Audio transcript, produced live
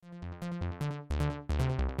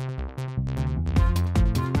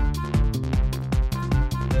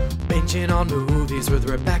Binging on movies with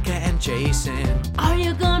Rebecca and Jason. Are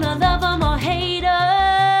you gonna love 'em or hate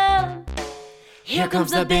 'em? Here comes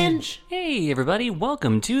the binge. Hey everybody,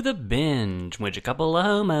 welcome to The Binge, in which a couple of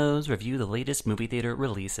homos review the latest movie theater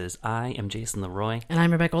releases. I am Jason Leroy. And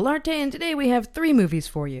I'm Rebecca Olarte, and today we have 3 movies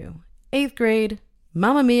for you. 8th Grade,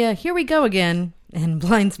 Mamma Mia, Here We Go Again, and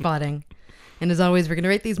Blindspotting. And as always, we're going to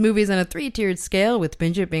rate these movies on a 3-tiered scale, with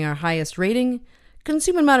Binge It being our highest rating.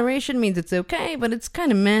 Consume in moderation means it's okay, but it's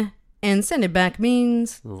kind of meh. And send it back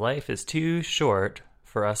means... Life is too short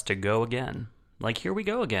for us to go again. Like, here we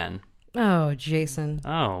go again. Oh, Jason.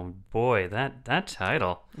 Oh, boy, that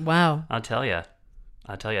title. Wow. I'll tell you.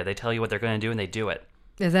 They tell you what they're going to do, and they do it.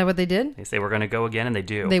 Is that what they did? They say we're going to go again, and they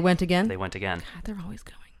do. They went again? They went again. God, they're always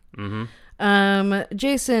going.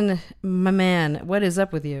 Jason, my man, what is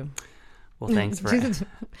up with you? Well, thanks for...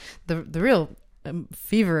 the real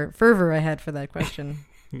fervor I had for that question.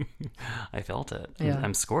 I felt it. Yeah.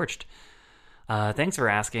 I'm scorched. Thanks for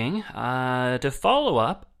asking. To follow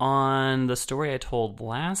up on the story I told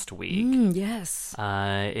last week. Yes.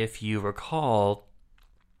 If you recall,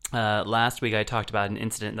 last week I talked about an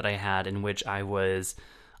incident that I had in which I was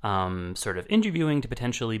sort of interviewing to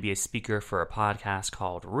potentially be a speaker for a podcast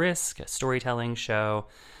called Risk, a storytelling show,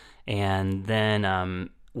 and then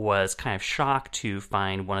was kind of shocked to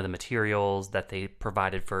find one of the materials that they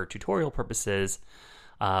provided for tutorial purposes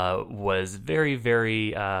was very,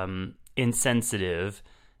 very insensitive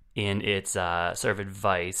in its sort of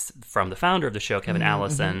advice from the founder of the show, Kevin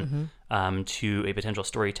Allison, to a potential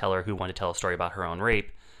storyteller who wanted to tell a story about her own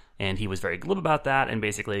rape. And he was very glib about that and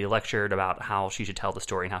basically lectured about how she should tell the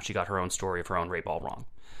story and how she got her own story of her own rape all wrong.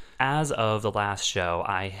 As of the last show,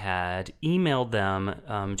 I had emailed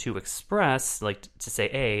them to express, like, to say,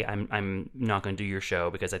 A, I'm not going to do your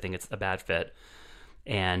show because I think it's a bad fit,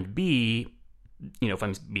 and B, you know, if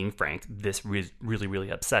I'm being frank, this was really,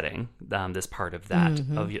 really upsetting, this part of that,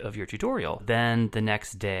 of your tutorial. Then the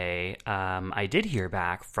next day, I did hear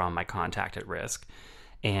back from my contact at Risk,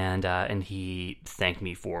 and he thanked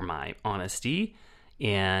me for my honesty,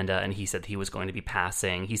 and he said he was going to be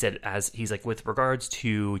passing. He said, he's like, with regards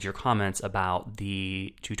to your comments about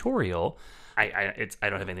the tutorial, I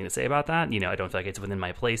don't have anything to say about that. You know, I don't feel like it's within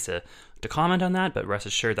my place to comment on that, but rest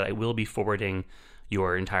assured that I will be forwarding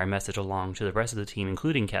your entire message along to the rest of the team,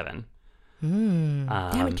 including Kevin.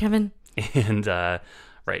 Damn it, Kevin. And,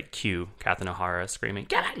 right, cue Catherine O'Hara screaming,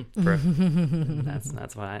 Kevin!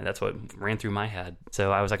 That's what ran through my head.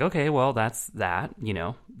 So I was like, okay, well, that's that. You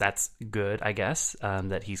know, that's good, I guess,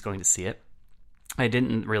 that he's going to see it. I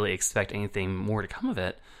didn't really expect anything more to come of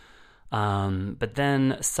it. But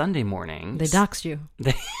then Sunday morning... They doxed you.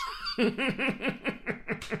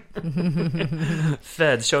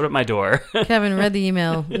 Feds showed at my door. Kevin read the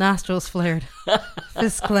email, nostrils flared,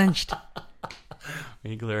 fists clenched.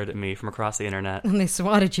 He glared at me from across the internet. And they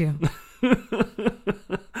swatted you.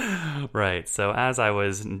 Right. So as I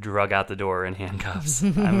was drug out the door in handcuffs,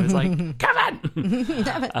 I was like, Kevin!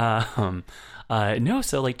 No,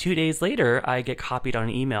 so like 2 days later, I get copied on an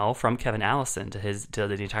email from Kevin Allison to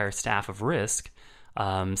the entire staff of Risk,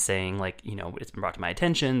 saying, like, you know, it's been brought to my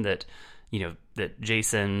attention that, you know, that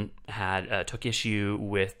Jason had took issue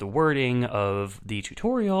with the wording of the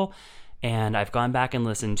tutorial, and I've gone back and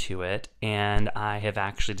listened to it, and I have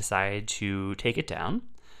actually decided to take it down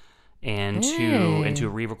and to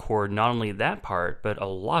re-record not only that part, but a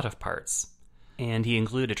lot of parts. And he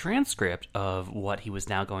included a transcript of what he was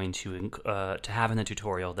now going to have in the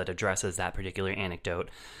tutorial that addresses that particular anecdote.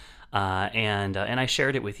 And I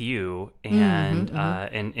shared it with you, and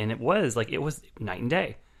it was night and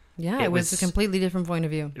day. Yeah, it was a completely different point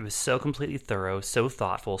of view. It was so completely thorough, so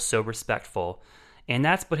thoughtful, so respectful. And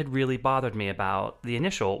that's what had really bothered me about the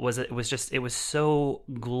initial, was it was so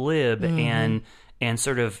glib and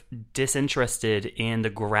sort of disinterested in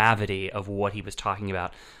the gravity of what he was talking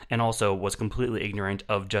about, and also was completely ignorant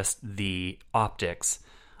of just the optics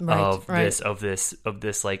of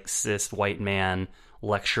this like cis white man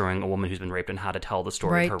lecturing a woman who's been raped on how to tell the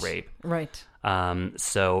story of her rape. Right.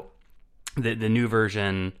 So the new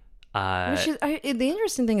version. The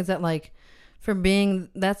interesting thing is that, like,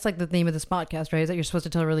 that's like the theme of this podcast, right? Is that you're supposed to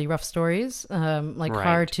tell really rough stories,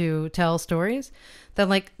 hard to tell stories. That,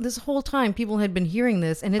 like, this whole time people had been hearing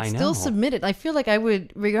this, and it's still submitted. I feel like I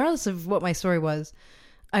would, regardless of what my story was,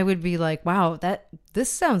 I would be like, wow, this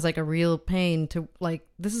sounds like a real pain to like,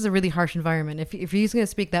 this is a really harsh environment. If he's going to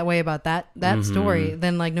speak that way about that story,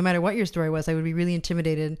 then like, no matter what your story was, I would be really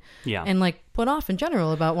intimidated and like put off in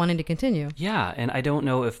general about wanting to continue. Yeah. And I don't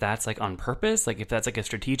know if that's like on purpose, like if that's like a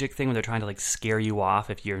strategic thing where they're trying to like scare you off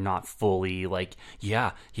if you're not fully like,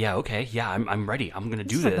 okay, I'm ready. I'm going to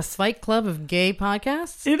do this. Like the Fight Club of gay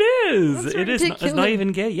podcasts? It is. That's it is. ridiculous. It's not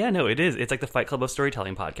even gay. Yeah, no, it is. It's like the Fight Club of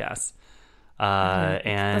storytelling podcasts. And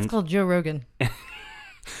that's called Joe Rogan.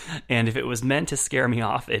 And if it was meant to scare me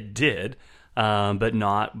off, it did, but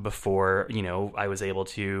not before, I was able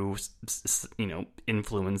to,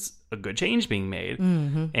 influence a good change being made.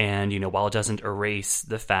 Mm-hmm. And, while it doesn't erase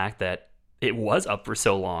the fact that it was up for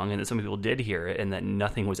so long and that some people did hear it and that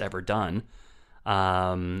nothing was ever done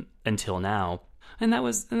until now. So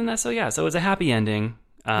it was a happy ending.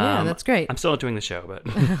 Yeah, that's great. I'm still not doing the show, but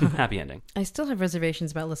happy ending. I still have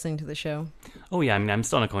reservations about listening to the show. Oh, yeah. I mean, I'm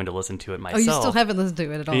still not going to listen to it myself. Oh, you still haven't listened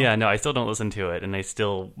to it at all? Yeah, no, I still don't listen to it, and I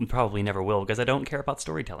still probably never will because I don't care about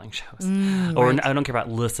storytelling shows. I don't care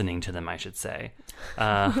about listening to them, I should say.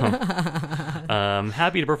 Happy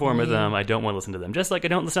to perform with them. I don't want to listen to them. Just like I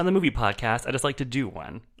don't listen to the movie podcast, I just like to do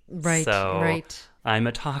one. Right, right. I'm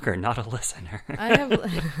a talker, not a listener. I have,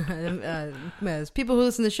 as people who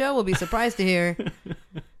listen to the show will be surprised to hear,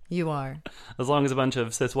 you are. As long as a bunch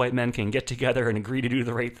of cis white men can get together and agree to do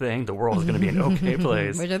the right thing, the world is going to be an okay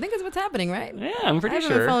place. Which I think is what's happening, right? Yeah, I'm pretty sure. I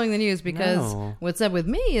haven't been following the news because what's up with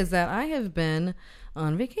me is that I have been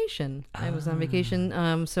on vacation. I was on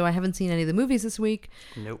vacation, so I haven't seen any of the movies this week.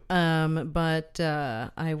 Nope. But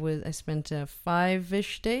I spent 5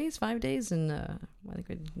 days in I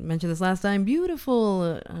think I mentioned this last time,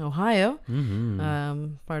 beautiful Ohio.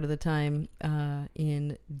 Mm-hmm. Part of the time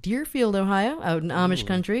in Deerfield, Ohio, out in Amish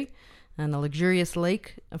country, on a luxurious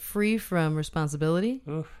lake, free from responsibility.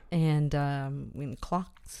 Oof. And when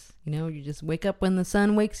clocks, you just wake up when the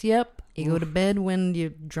sun wakes you up. You go to bed when you're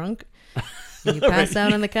drunk. You pass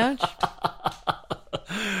out on the couch.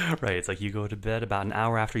 Right. It's like you go to bed about an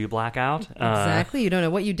hour after you black out. Exactly. You don't know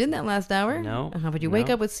what you did in that last hour. No. But you wake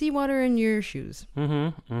up with seawater in your shoes.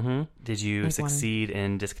 Mm-hmm. Mm-hmm. Did you succeed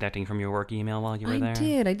in disconnecting from your work email while you were there? I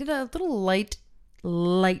did. I did a little light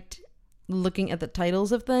looking at the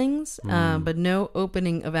titles of things, but no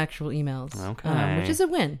opening of actual emails. Okay. Which is a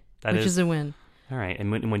win. Is a win. All right.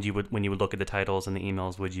 And when you would look at the titles and the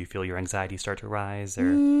emails, would you feel your anxiety start to rise? Or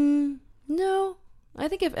no. I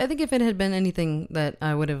think if it had been anything that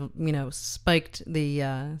I would have, spiked the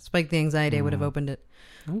anxiety, I would have opened it.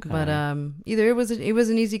 Okay. But either it was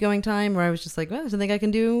an easygoing time, or I was just like, well, there's nothing I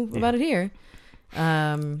can do about it here.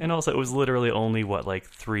 And also, it was literally only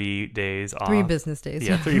 3 days off. 3 business days.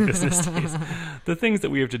 Yeah, 3 business days. The things that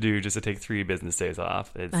we have to do just to take 3 business days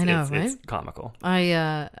off. I know, right? It's comical.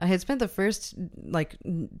 I had spent the first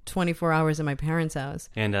 24 hours at my parents' house.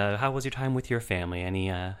 And how was your time with your family?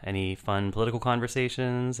 Any fun political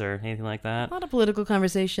conversations or anything like that? A lot of political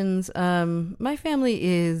conversations. My family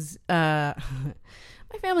is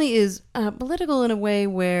political in a way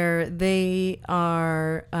where they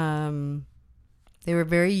are. They were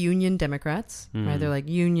very union Democrats, right? They're like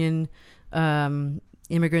union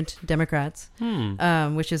immigrant Democrats,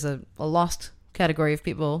 which is a lost category of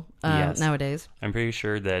people nowadays. I'm pretty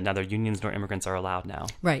sure that neither unions nor immigrants are allowed now.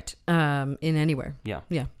 Right, in anywhere. Yeah.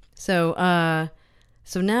 Yeah. So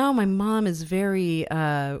now my mom is very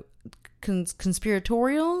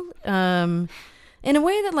conspiratorial, in a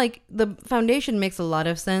way that the foundation makes a lot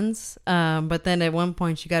of sense, but then at one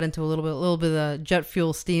point she got into a little bit of jet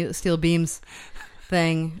fuel steel beams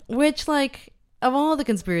thing, which of all the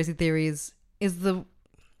conspiracy theories is the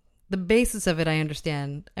basis of it. I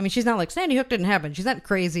understand. I mean, she's not like Sandy Hook didn't happen. She's not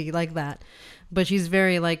crazy like that, but she's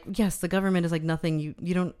very yes, the government is nothing.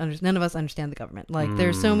 You don't understand. None of us understand the government.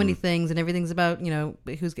 There's so many things and everything's about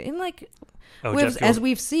who's getting as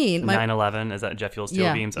we've seen. 9/11 is that jet fuel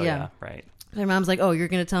steel beams? Oh yeah, right. My mom's like, oh, you're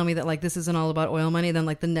going to tell me that this isn't all about oil money. Then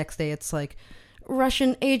the next day it's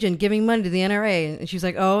Russian agent giving money to the NRA, and she's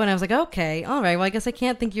like, oh, and I was like, okay, all right, well, I guess I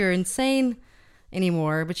can't think you're insane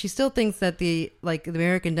anymore. But she still thinks that the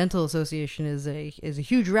American Dental Association is a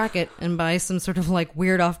huge racket and buys some sort of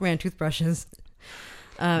weird off-brand toothbrushes,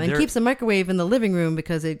 and keeps a microwave in the living room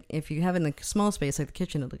because if you have it in a small space like the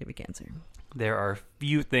kitchen, it'll give you cancer. There are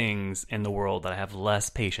few things in the world that I have less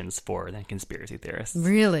patience for than conspiracy theorists.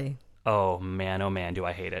 Really? Oh man, do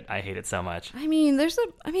I hate it. I hate it so much. I mean,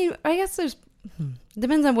 I guess there's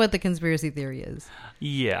depends on what the conspiracy theory is.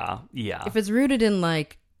 Yeah. If it's rooted in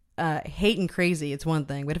hate and crazy, it's one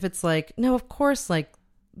thing. But if it's no, of course,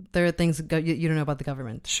 there are things you don't know about the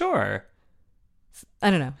government. Sure. I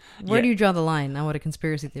don't know. Where do you draw the line on what a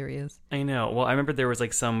conspiracy theory is? I know. Well, I remember there was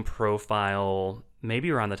like some profile,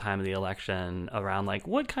 maybe around the time of the election, around like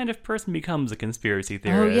what kind of person becomes a conspiracy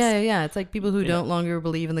theorist. Oh, yeah. It's like people who don't longer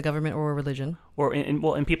believe in the government or religion. Or,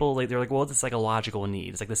 and people, like, they're like, well, it's a psychological need.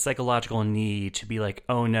 It's like the psychological need to be like,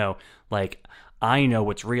 oh no, like, I know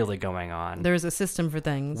what's really going on. There is a system for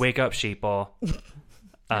things. Wake up, sheeple.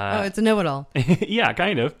 It's a know-it-all. Yeah,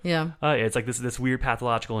 kind of. Yeah. It's like this weird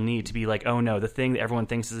pathological need to be like, oh no, the thing that everyone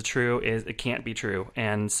thinks is true it can't be true.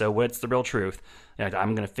 And so what's the real truth? And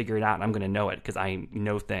I'm going to figure it out and I'm going to know it because I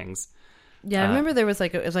know things. Yeah, I remember there was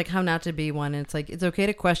like, it was like how not to be one. And it's like, it's okay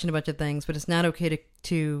to question a bunch of things, but it's not okay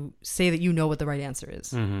to say that you know what the right answer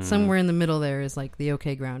is. Mm-hmm. Somewhere in the middle there is like the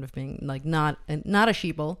okay ground of being like not a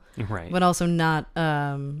sheeple, right? But also not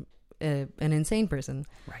an insane person.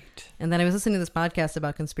 Right. And then I was listening to this podcast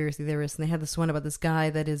about conspiracy theorists, and they had this one about this guy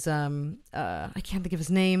that is I can't think of his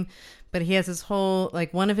name, but he has this whole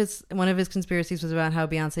like one of his conspiracies was about how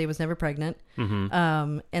Beyonce was never pregnant.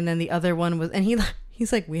 Mm-hmm. And then the other one was, and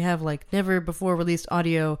he's like, we have like never before released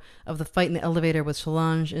audio of the fight in the elevator with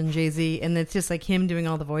Solange and Jay-Z, and it's just like him doing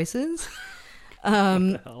all the voices.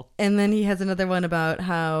 And then he has another one about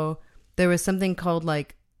how there was something called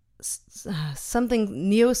like something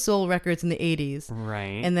Neo Soul Records in the 80s,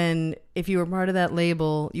 right? And then if you were part of that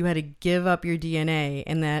label, you had to give up your DNA,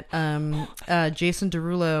 and that Jason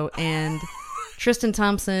Derulo and Tristan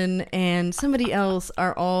Thompson and somebody else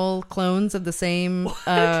are all clones of the same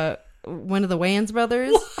one of the Wayans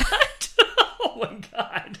brothers. What? Oh my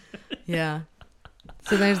god! Yeah.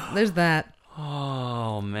 So there's that.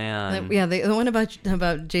 Oh man. Yeah, the one about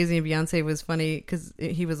Jay-Z and Beyonce was funny because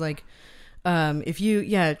he was like, if you,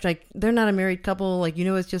 like they're not a married couple, like, you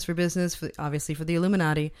know, it's just for business, obviously for the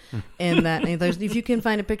Illuminati, and that if you can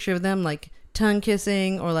find a picture of them like tongue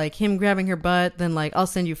kissing or like him grabbing her butt, then like I'll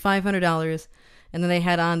send you $500. And then they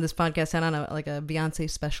had on a Beyonce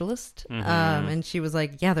specialist, and she was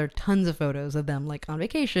like, yeah, there are tons of photos of them like on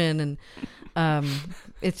vacation, and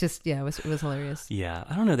it's just, it was hilarious. Yeah,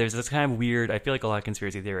 I don't know. There's this kind of weird. I feel like a lot of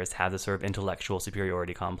conspiracy theorists have this sort of intellectual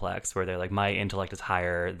superiority complex where they're like, my intellect is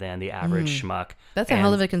higher than the average schmuck. That's a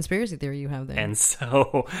hell of a conspiracy theory you have there. And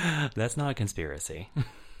so that's not a conspiracy.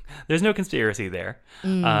 There's no conspiracy there.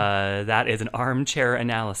 That is an armchair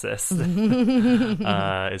analysis. Is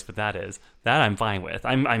what that is. That I'm fine with.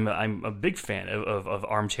 I'm a big fan of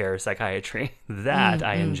armchair psychiatry. That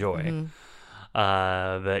I enjoy.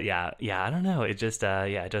 But yeah, I don't know. It just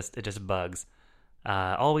it just bugs.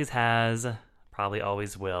 Always has, probably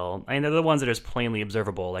always will. I mean, they're the ones that are just plainly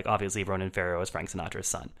observable. Like obviously Ronan Farrow is Frank Sinatra's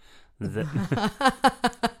son.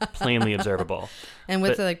 Plainly observable. And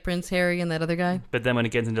what's like Prince Harry and that other guy? But then when it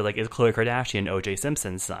gets into like, is Khloe Kardashian O.J.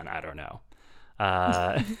 Simpson's son? I don't know.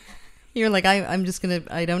 You're like, I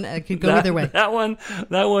could go either way. That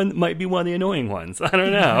one might be one of the annoying ones. I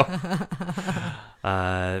don't know.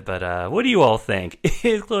 But what do you all think?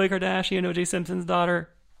 Is Khloe Kardashian O.J. Simpson's daughter?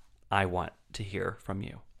 I want to hear from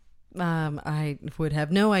you. I would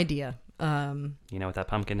have no idea. You know what that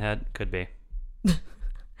pumpkin head could be.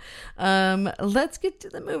 Let's get to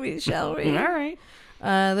the movies, shall we? All right.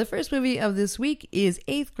 The first movie of this week is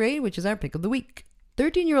 8th Grade, which is our pick of the week.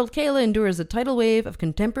 13-year-old Kayla endures a tidal wave of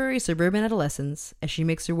contemporary suburban adolescence as she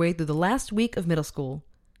makes her way through the last week of middle school,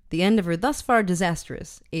 the end of her thus far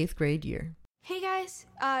disastrous 8th grade year. Hey guys,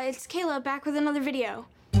 it's Kayla back with another video.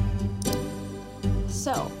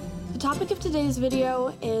 So, the topic of today's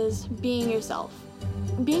video is being yourself.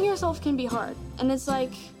 Being yourself can be hard, and it's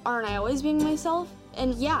like, aren't I always being myself?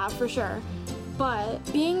 And yeah, for sure. But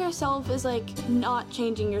being yourself is like not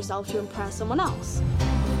changing yourself to impress someone else.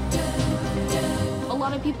 A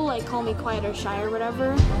lot of people like call me quiet or shy or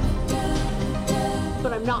whatever,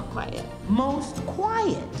 but I'm not quiet. Most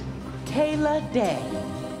quiet, Kayla Day.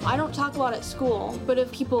 I don't talk a lot at school, but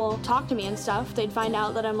if people talk to me and stuff, they'd find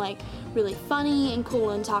out that I'm like really funny and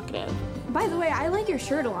cool and talkative. By the way, I like your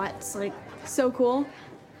shirt a lot. It's like so cool.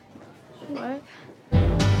 What?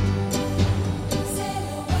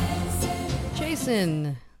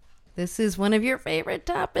 Jason, this is one of your favorite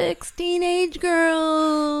topics, teenage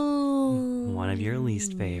girl. One of your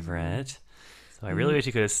least favorite. So I really wish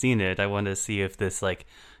you could have seen it. I wanted to see if this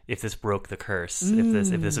broke the curse, if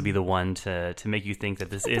this would be the one to make you think that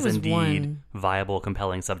this is indeed viable,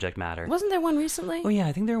 compelling subject matter. Wasn't there one recently? Oh yeah,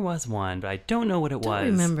 I think there was one, but I don't know what it was.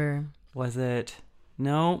 Don't remember. Was it?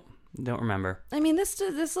 No, don't remember. I mean, this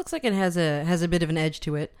looks like it has a bit of an edge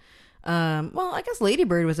to it. Well, I guess Lady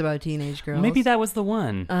Bird was about teenage girls. Maybe that was the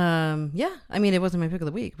one. Yeah. I mean, it wasn't my pick of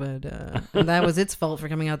the week, but that was its fault for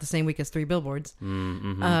coming out the same week as 3 Billboards.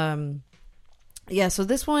 Mm-hmm. Yeah. So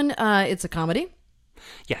this one, it's a comedy.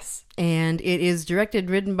 Yes. And it is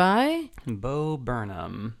written by Bo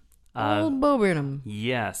Burnham. Bo Burnham.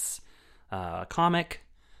 Yes. Comic,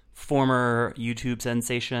 former YouTube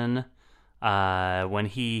sensation, when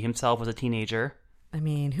he himself was a teenager. I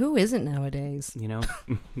mean, who isn't nowadays? You know,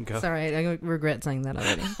 go. Sorry, I regret saying that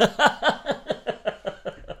already.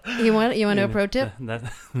 You want to know a pro tip? That's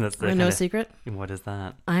the No secret? What is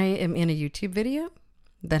that? I am in a YouTube video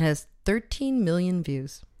that has 13 million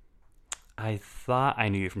views. I thought I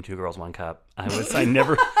knew you from Two Girls, One Cup. I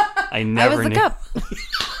never I was the knew. cup.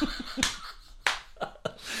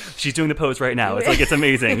 She's doing the pose right now. It's like, it's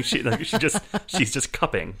amazing. She's just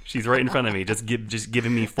cupping. She's right in front of me, just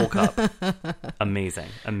giving me full cup. Amazing.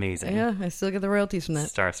 Yeah, I still get the royalties from that.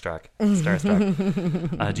 Starstruck.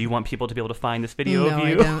 Do you want people to be able to find this video No, of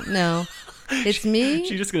you? I don't. No, it's me.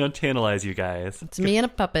 She's just gonna tantalize you guys. It's me and a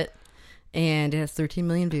puppet, and it has 13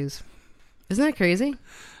 million views. Isn't that crazy?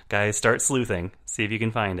 Guys, start sleuthing. See if you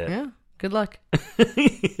can find it. Yeah. Good luck. All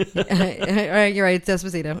right, you're right. It's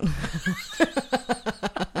Despacito.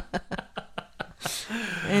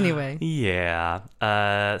 Anyway.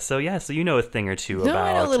 Yeah. So you know a thing or two about.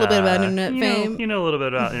 I know a little bit about internet fame. You know a little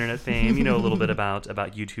bit about internet fame. You know a little bit about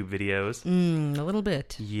YouTube videos. A little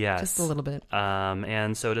bit. Yes. Just a little bit.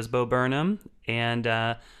 And so does Bo Burnham. And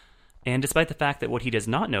despite the fact that what he does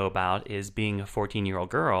not know about is being a 14-year-old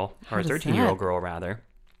girl, or a 13-year-old girl rather,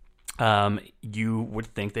 you would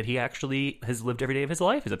think that he actually has lived every day of his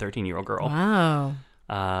life as a 13-year-old girl. Wow.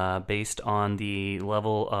 Based on the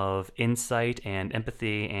level of insight and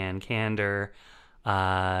empathy and candor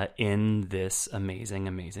in this amazing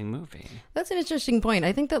movie. That's an interesting point.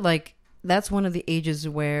 I think that that's one of the ages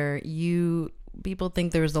where people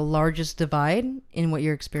think there's the largest divide in what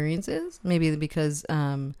your experience is. Maybe because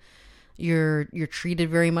you're treated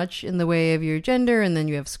very much in the way of your gender, and then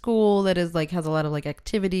you have school that is has a lot of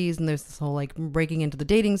activities, and there's this whole breaking into the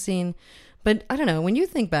dating scene. But I don't know, when you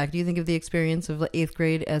think back, do you think of the experience of 8th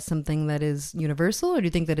grade as something that is universal, or do you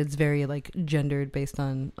think that it's very gendered based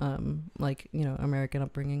on American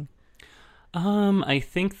upbringing? I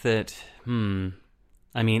think that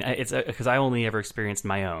I mean, it's because I only ever experienced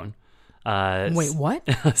my own. Wait, what?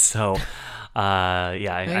 So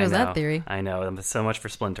yeah, I know that theory. I know, so much for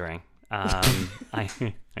splintering. I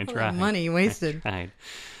tried. Money wasted. I tried.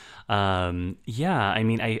 Yeah, I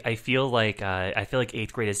mean, I feel like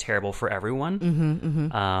 8th grade is terrible for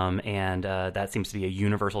everyone, and that seems to be a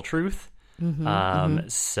universal truth.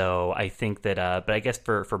 So I think that, but I guess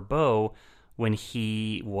for Bo, when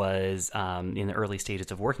he was in the early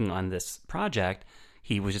stages of working on this project,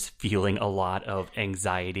 he was just feeling a lot of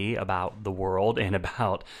anxiety about the world and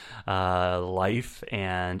about life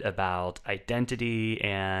and about identity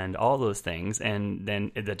and all those things, and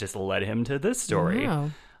then that just led him to this story.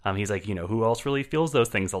 Wow. He's like, who else really feels those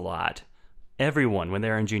things a lot? Everyone when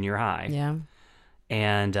they're in junior high. Yeah.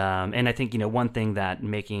 And I think, one thing that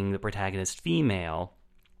making the protagonist female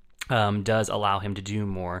does allow him to do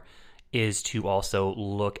more is to also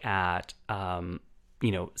look at,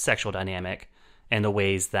 sexual dynamic and the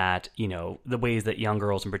ways that young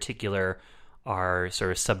girls in particular are sort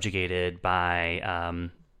of subjugated by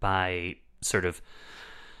sort of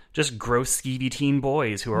just gross, skeevy teen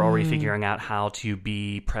boys who are already figuring out how to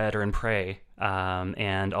be predator and prey,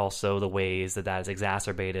 and also the ways that is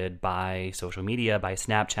exacerbated by social media, by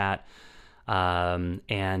Snapchat,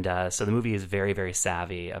 so the movie is very, very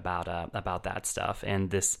savvy about that stuff. And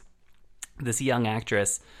this young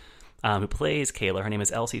actress who plays Kayla, her name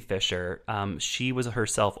is Elsie Fisher. She was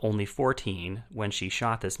herself only 14 when she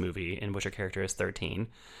shot this movie, in which her character is 13.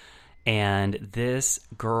 And this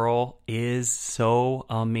girl is so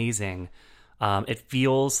amazing. It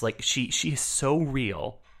feels like she is so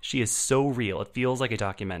real. She is so real. It feels like a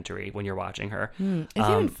documentary when you're watching her. It's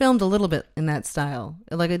even filmed a little bit in that style.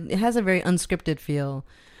 It has a very unscripted feel.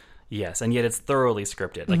 Yes, and yet it's thoroughly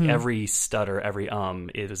scripted. Like every stutter, every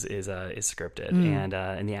is scripted, and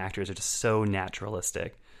the actors are just so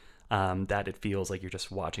naturalistic that it feels like you're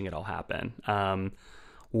just watching it all happen.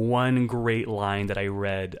 One great line that I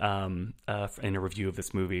read in a review of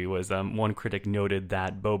this movie was one critic noted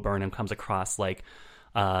that Bo Burnham comes across like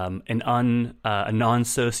a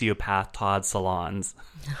non-sociopath Todd Solondz.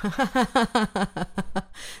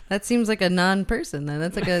 That seems like a non-person. Then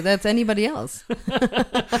that's anybody else.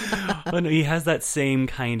 Well, no, he has that same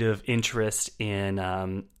kind of interest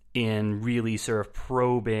in really sort of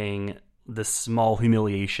probing the small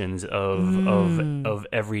humiliations of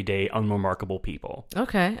everyday unremarkable people.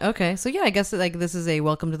 Okay. So yeah, I guess this is a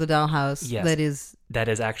Welcome to the Dollhouse. Yes.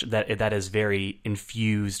 That is very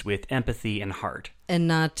infused with empathy and heart, and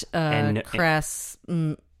not crass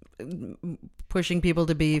pushing people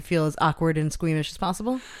to feel as awkward and squeamish as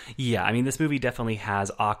possible. Yeah, I mean, this movie definitely has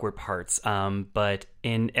awkward parts, but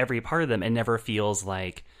in every part of them, it never feels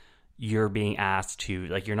like you're being asked to,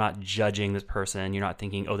 like, you're not judging this person. You're not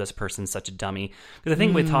thinking, oh, this person's such a dummy. Because I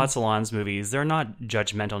think with Todd Solondz movies, they're not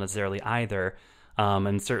judgmental necessarily either.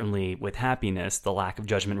 And certainly with Happiness, the lack of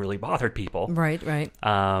judgment really bothered people. Right.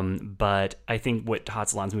 But I think what Todd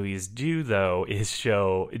Solondz movies do, though, is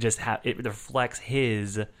show, it reflects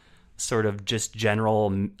his sort of just general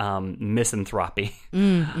misanthropy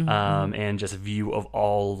and just view of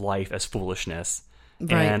all life as foolishness.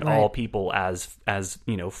 And all people as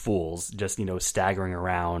fools, just, staggering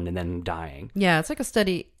around and then dying. Yeah, it's like a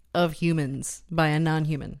study of humans by a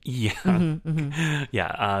non-human. Yeah.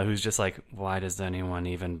 Yeah, who's just like, why does anyone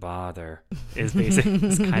even bother? Is basically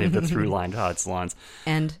is kind of the through line to Todd Solondz.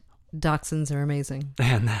 And dachshunds are amazing.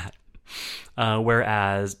 And that.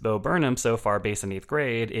 Whereas Bo Burnham, so far, based on 8th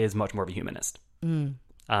Grade, is much more of a humanist. And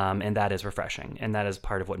that is refreshing. And that is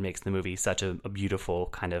part of what makes the movie such a beautiful,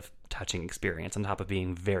 kind of touching experience, on top of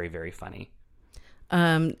being very, very funny.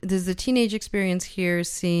 Does the teenage experience here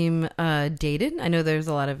seem dated? I know there's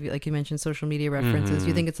a lot of, like you mentioned, social media references. Do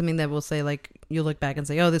you think it's something that will say, like, you'll look back and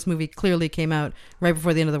say, oh, this movie clearly came out right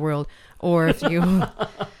before the end of the world? Or if you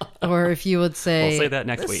would say, we'll say that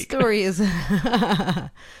next week.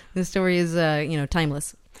 This story is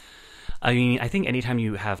timeless. I mean, I think anytime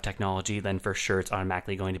you have technology, then for sure it's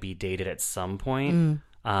automatically going to be dated at some point.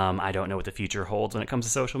 I don't know what the future holds when it comes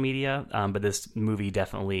to social media, but this movie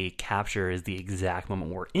definitely captures the exact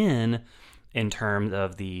moment we're in terms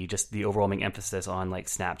of the overwhelming emphasis on, like,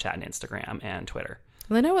 Snapchat and Instagram and Twitter.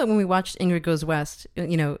 Well, I know when we watched Ingrid Goes West,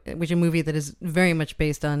 which is a movie that is very much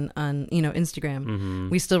based on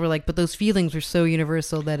Instagram, we still were like, but those feelings were so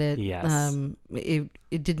universal that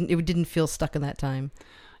it didn't feel stuck in that time.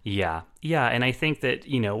 Yeah, and I think that,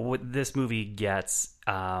 what this movie gets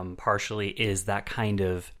partially is that kind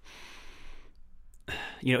of,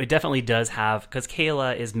 it definitely does have, because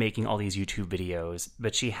Kayla is making all these YouTube videos,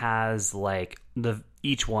 but she has, like,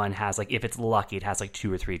 each one has, like, if it's lucky, it has, like,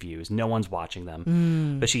 2 or 3 views. No one's watching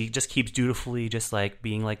them. But she just keeps dutifully just, like,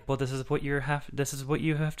 being like, well, this is what you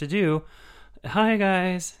have to do. Hi,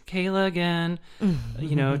 guys, Kayla again.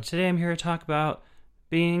 Today I'm here to talk about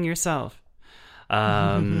being yourself.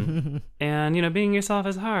 And being yourself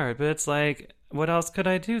is hard, but it's like, what else could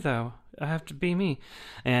I do, though? I have to be me.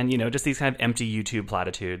 And just these kind of empty YouTube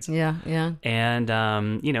platitudes. Yeah And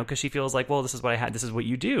because she feels like, well, this is what I had, this is what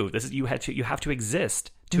you do, you have to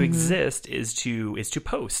exist. To exist is to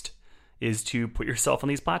post, is to put yourself on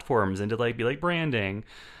these platforms and to, like, be like branding.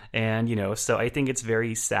 And so I think it's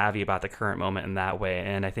very savvy about the current moment in that way.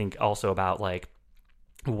 And I think also about, like,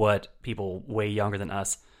 what people way younger than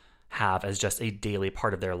us have as just a daily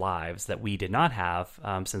part of their lives that we did not have,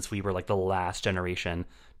 since we were, like, the last generation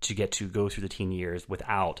to get to go through the teen years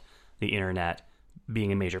without the internet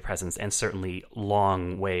being a major presence, and certainly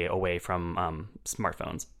long way away from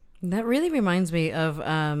smartphones. That really reminds me of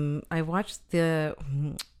I watched the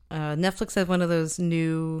Netflix has one of those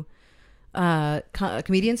new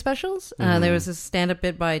comedian specials. There was this stand-up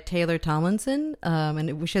bit by Taylor Tomlinson,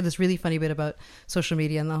 and we shared this really funny bit about social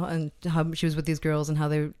media and how she was with these girls and how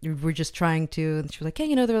they were just trying to, and she was like,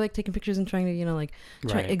 hey, they were, like, taking pictures and trying to,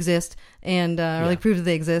 try to exist and or like prove that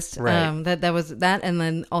they exist. That was that. And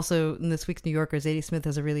then also in this week's New Yorker, Zadie Smith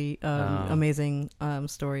has a really amazing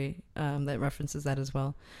story that references that as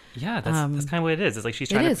well. Yeah, that's kind of what it is. It's like she's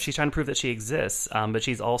trying to prove that she exists, but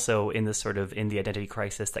she's also in this sort of in the identity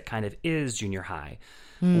crisis that kind of is junior high,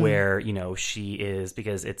 where she is,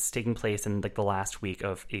 because it's taking place in, like, the last week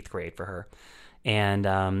of 8th grade for her,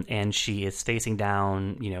 and she is facing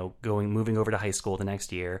down, moving over to high school the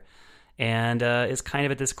next year, and is kind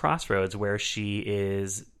of at this crossroads where she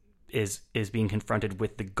is being confronted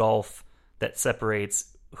with the gulf that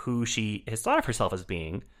separates who she has thought of herself as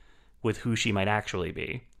being with who she might actually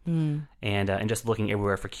be, and just looking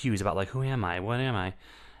everywhere for cues about, like, who am I, what am I.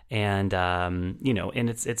 And, and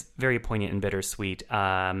it's very poignant and bittersweet.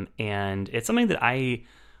 And it's something that I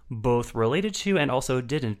both related to and also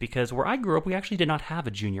didn't, because where I grew up, we actually did not have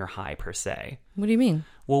a junior high per se. What do you mean?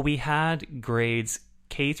 Well, we had grades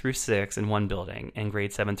K through 6 in one building and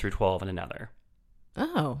grades 7 through 12 in another.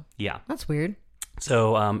 Oh. Yeah. That's weird.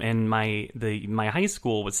 So, and my high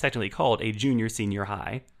school was technically called a junior senior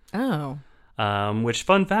high. Oh. Which,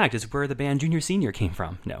 fun fact, is where the band Junior Senior came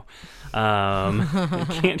from. No.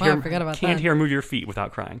 Can't hear Move Your Feet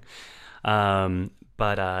without crying.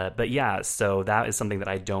 But yeah, so that is something that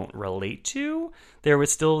I don't relate to. There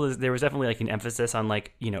was definitely like an emphasis on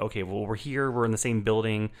like, okay, well, we're in the same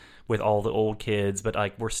building with all the old kids, but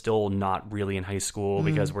like we're still not really in high school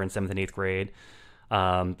because we're in 7th and 8th grade.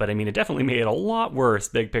 But I mean, it definitely made it a lot worse,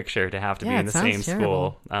 big picture, to have to be in the same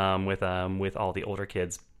school with all the older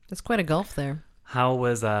kids. That's quite a gulf there. How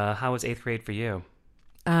was 8th grade for you?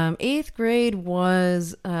 8th grade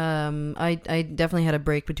was I definitely had a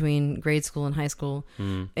break between grade school and high school,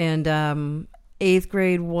 and 8th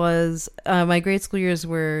grade was my grade school years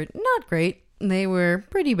were not great. They were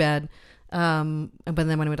pretty bad. But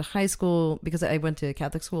then when I went to high school, because I went to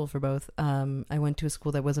Catholic school for both, I went to a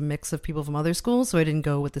school that was a mix of people from other schools, so I didn't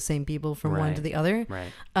go with the same people from one to the other.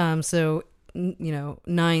 Right. So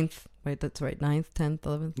ninth, 10th,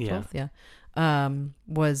 11th, 12th,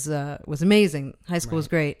 was amazing. High school was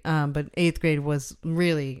great, but 8th grade was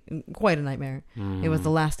really quite a nightmare. It was the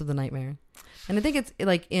last of the nightmare. And I think it's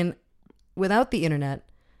like without the internet,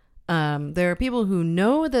 there are people who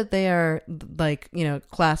know that they are like,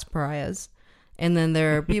 class pariahs. And then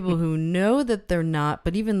there are people who know that they're not,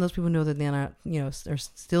 but even those people know that they're not, are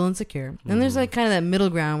still insecure. And there's like kind of that middle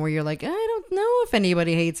ground where you're like, I don't know if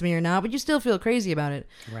anybody hates me or not, but you still feel crazy about it.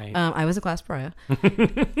 Right. I was a class pariah.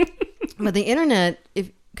 But the internet,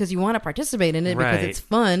 because you want to participate in it because it's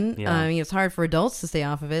fun. Yeah. It's hard for adults to stay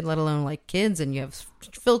off of it, let alone like kids. And you have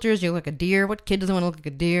filters. You look like a deer. What kid doesn't want to look like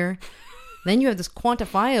a deer? Then you have this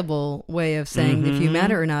quantifiable way of saying if you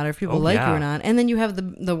matter or not, or if people like you or not. And then you have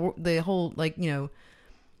the whole like,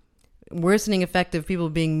 worsening effect of people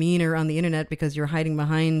being meaner on the internet because you're hiding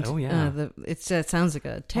behind. It sounds like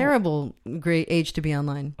a terrible great age to be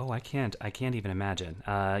online. Oh, I can't even imagine.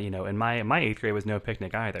 And my 8th grade was no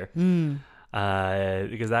picnic either.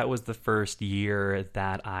 Because that was the first year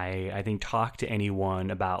that I think talked to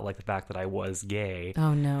anyone about like the fact that I was gay.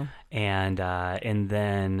 Oh no. And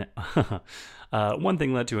then one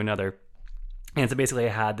thing led to another. And so basically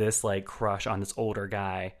I had this like crush on this older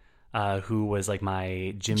guy who was like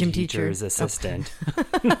my gym teacher's assistant.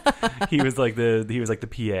 He was like the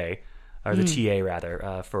PA or the TA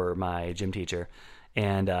rather for my gym teacher.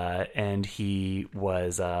 And he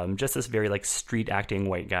was just this very like street acting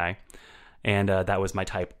white guy. And that was my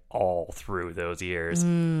type all through those years.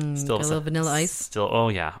 Still a little Vanilla Ice. Still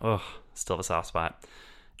have a soft spot.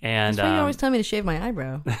 And that's why you always tell me to shave my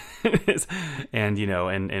eyebrow. And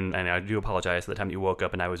and I do apologize for the time you woke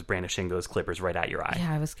up and I was brandishing those clippers right at your eye.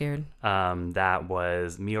 Yeah, I was scared. That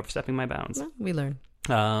was me overstepping my bounds. Well, we learn.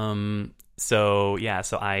 So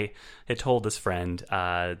I had told this friend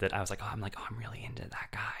that I was like, I'm really into that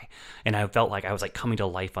guy, and I felt like I was like coming to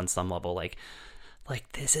life on some level, like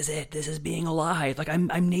this is it, this is being alive, like I'm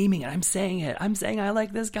naming it, I'm saying I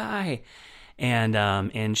like this guy.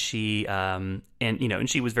 And she and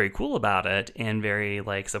she was very cool about it and very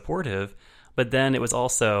like supportive, but then it was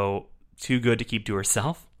also too good to keep to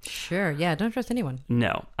herself. Sure, yeah, don't trust anyone.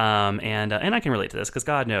 No. And I can relate to this because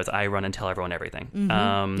God knows I run and tell everyone everything.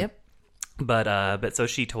 Yep. But so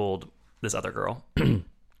she told this other girl.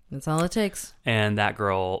 That's all it takes. And that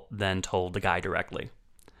girl then told the guy directly.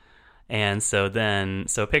 And so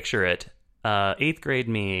picture it, 8th grade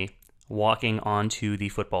me walking onto the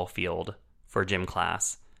football field for gym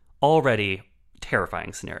class. Already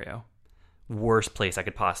terrifying scenario. Worst place I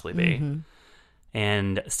could possibly be.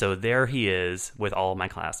 And so there he is with all of my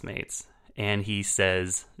classmates. And he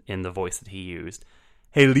says in the voice that he used,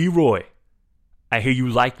 "Hey, Leroy, I hear you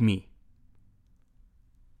like me."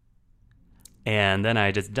 And then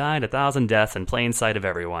I just died 1,000 deaths in plain sight of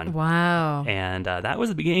everyone. Wow. And that was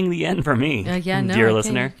the beginning of the end for me, dear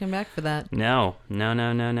listener. Can't come back for that. No.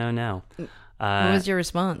 What was your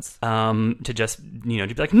response? To just, to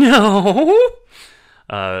be like, no,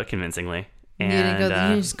 convincingly. And, you didn't go. You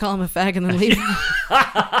didn't just call him a fag and then leave.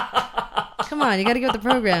 Come on, you got to go with the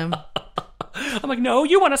program. I'm like, no,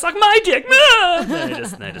 you want to suck my dick? And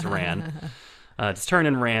I just ran. Just turned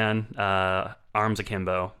and ran, arms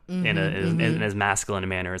akimbo, in as masculine a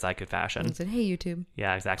manner as I could fashion. And said, "Hey, YouTube."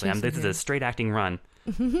 Yeah, exactly. This is a straight acting run.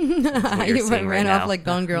 You ran off like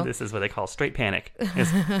Gone Girl. This is what they call straight panic.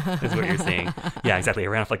 Is what you're seeing. Yeah, exactly. I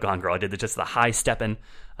ran off like Gone Girl. I did just the high stepping,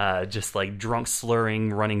 just like drunk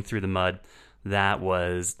slurring, running through the mud. That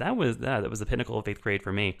was the pinnacle of 8th grade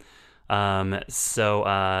for me. And that's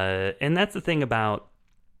the thing about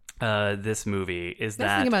this movie is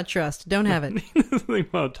That's the thing about trust. Don't have it. The thing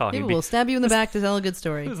about talking. People will stab you in the back to tell a good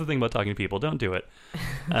story. This is the thing about talking to people. Don't do it.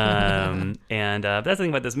 And that's the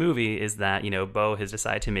thing about this movie is that Bo has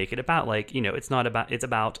decided to make it about it's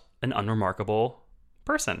about an unremarkable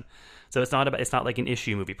person. So it's not like an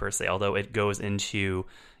issue movie per se, although it goes into,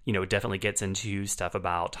 definitely gets into stuff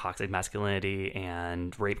about toxic masculinity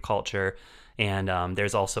and rape culture. And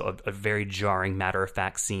there's also a very jarring,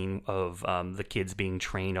 matter-of-fact scene of the kids being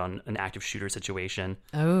trained on an active shooter situation.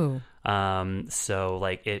 Oh. So,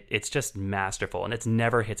 like, it's just masterful, and it's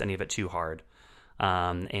never hits any of it too hard.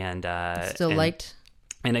 Still liked.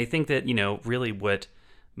 And I think that, really what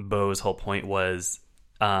Bo's whole point was,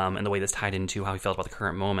 and the way this tied into how he felt about the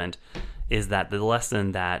current moment, is that the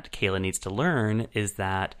lesson that Kayla needs to learn is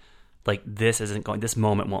that, like, this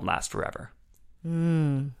moment won't last forever.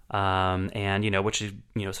 And which is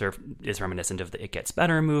sort of is reminiscent of the "It Gets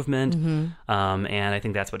Better" movement. And I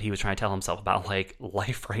think that's what he was trying to tell himself about, like,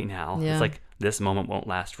 life right now. Yeah. It's like, this moment won't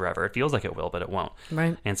last forever. It feels like it will, but it won't.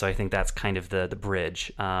 Right. And so I think that's kind of the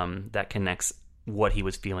bridge that connects what he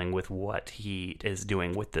was feeling with what he is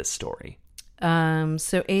doing with this story.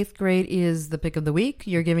 So 8th Grade is the pick of the week.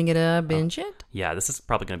 You're giving it a binge it? Yeah, this is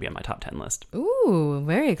probably going to be on my top 10 list. Ooh,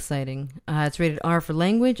 very exciting. It's rated R for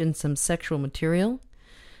language and some sexual material.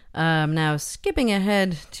 Now, skipping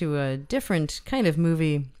ahead to a different kind of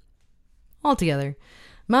movie altogether.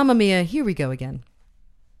 Mamma Mia, Here We Go Again.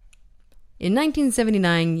 In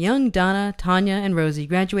 1979, young Donna, Tanya, and Rosie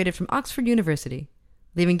graduated from Oxford University,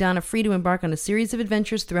 leaving Donna free to embark on a series of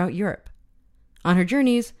adventures throughout Europe. On her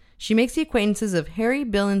journeys, she makes the acquaintances of Harry,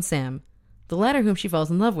 Bill, and Sam, the latter whom she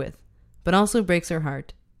falls in love with, but also breaks her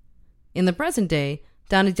heart. In the present day,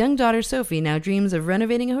 Donna's young daughter Sophie now dreams of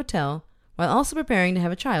renovating a hotel while also preparing to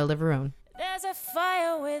have a child of her own. There's a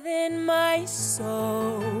fire within my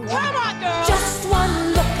soul. Come on, girl! Just one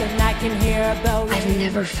look and I can hear a bell ring. I've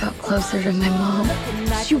never felt closer to my mom.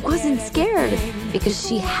 She wasn't scared because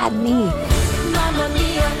she had me. Mamma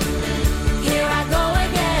Mia, here I go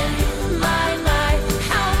again. My,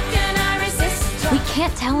 how can I resist? We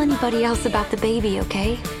can't tell anybody else about the baby,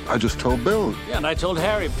 okay? I just told Bill. Yeah, and I told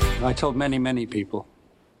Harry. And I told many, many people.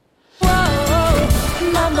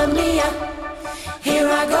 Whoa, Mamma Mia, here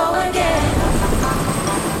I go again.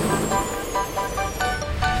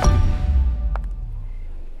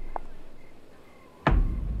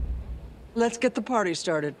 Let's get the party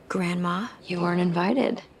started. Grandma, you weren't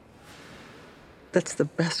invited. That's the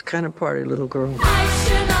best kind of party, little girl. I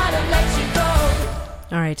should not have let you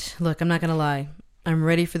go. All right, look, I'm not going to lie. I'm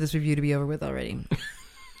ready for this review to be over with already.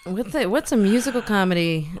 What's a musical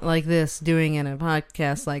comedy like this doing in a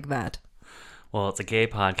podcast like that? Well, it's a gay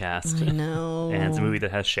podcast. I know. And it's a movie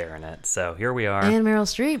that has Cher in it. So here we are. And Meryl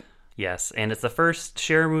Streep. Yes, and it's the first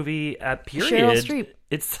Cher movie at period. Cheryl Streep.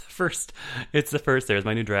 It's the first, there's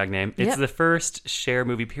my new drag name. It's the first Cher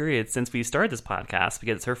movie period since we started this podcast,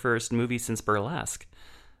 because it's her first movie since Burlesque,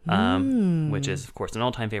 which is, of course, an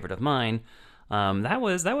all-time favorite of mine. That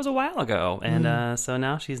was a while ago, and so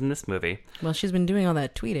now she's in this movie. Well, she's been doing all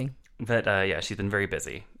that tweeting. But yeah, she's been very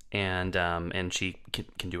busy, and she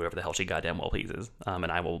can do whatever the hell she goddamn well pleases,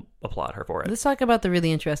 and I will applaud her for it. Let's talk about the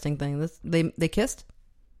really interesting thing. They kissed?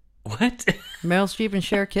 What? Meryl Streep and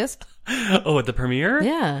Cher kissed? Oh, at the premiere?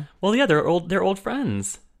 Yeah. Well, yeah, they're old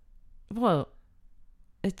friends. Well,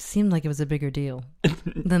 it seemed like it was a bigger deal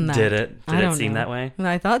than that. Did it? Did it seem know. that way?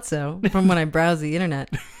 I thought so, from when I browsed the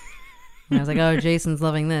internet. And I was like, oh, Jason's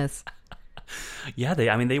loving this. Yeah, they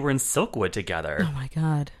were in Silkwood together. Oh my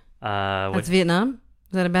God. That's Vietnam?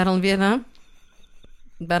 Is that a battle in Vietnam?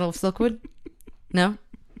 Battle of Silkwood? No?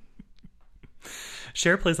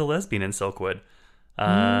 Cher plays a lesbian in Silkwood.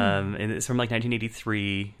 And it's from like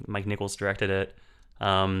 1983. Mike Nichols directed it.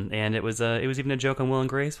 And it was even a joke on Will and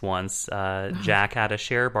Grace once. Jack had a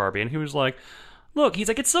Cher Barbie, and he was like, look, he's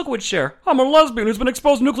like, it's Silkwood Cher. I'm a lesbian who's been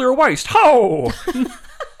exposed to nuclear waste. Ho!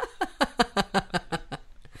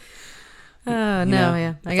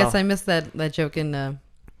 Yeah. I guess I missed that joke in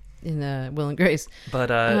Will and Grace. But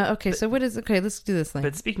okay, so what is okay? Let's do this thing.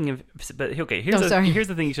 But speaking of, here's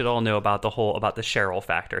the thing you should all know about the Cheryl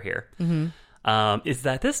factor here. Is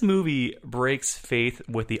that this movie breaks faith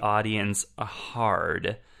with the audience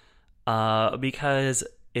hard, because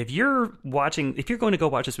if you're going to go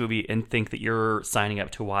watch this movie and think that you're signing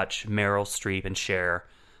up to watch Meryl Streep and Cher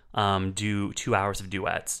do 2 hours of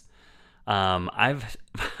duets, I've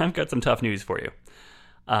got some tough news for you.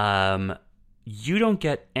 You don't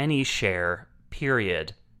get any Cher,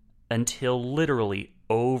 period, until literally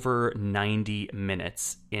over 90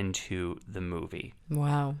 minutes into the movie.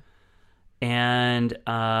 Wow. And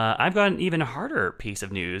I've got an even harder piece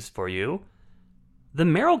of news for you. The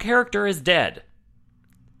Meryl character is dead.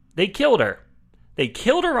 They killed her. They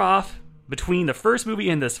killed her off between the first movie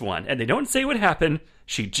and this one. And they don't say what happened.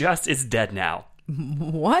 She just is dead now.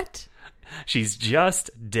 What? She's just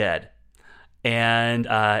dead.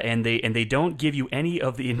 and they don't give you any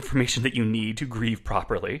of the information that you need to grieve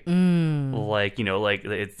properly. Like, you know, like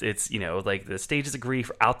it's you know, like the stages of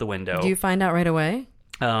grief are out the window. Do you find out right away?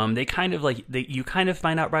 They kind of like you kind of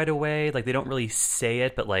find out right away. Like they don't really say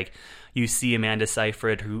it, but like you see Amanda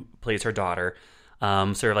Seyfried, who plays her daughter,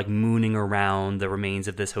 sort of like mooning around the remains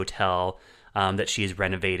of this hotel that she is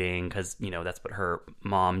renovating because, you know, that's what her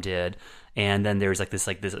mom did. And then there's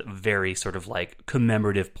this very sort of like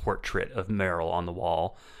commemorative portrait of Meryl on the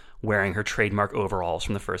wall wearing her trademark overalls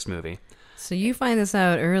from the first movie. So you find this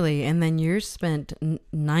out early, and then you're spent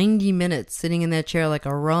 90 minutes sitting in that chair like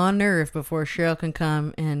a raw nerve before Cheryl can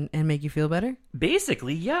come and make you feel better?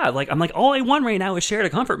 Basically, yeah. Like, I'm like, all I want right now is Cher to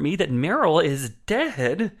comfort me that Meryl is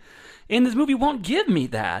dead, and this movie won't give me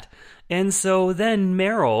that. And so then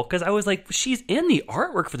Meryl, because I was like, she's in the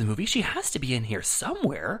artwork for the movie. She has to be in here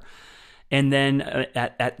somewhere. And then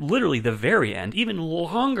at literally the very end, even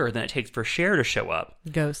longer than it takes for Cher to show up.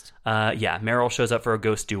 Ghost. Yeah, Meryl shows up for a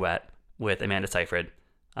ghost duet with Amanda Seyfried,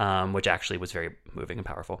 which actually was very moving and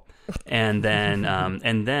powerful. And then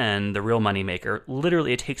the real moneymaker,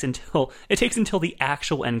 literally it takes until the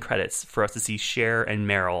actual end credits for us to see Cher and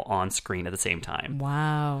Meryl on screen at the same time.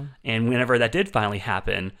 Wow. And whenever that did finally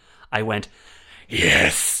happen, I went,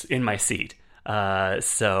 yes, in my seat.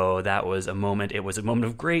 So that was a moment. It was a moment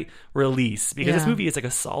of great release because this movie is like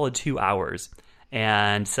a solid 2 hours.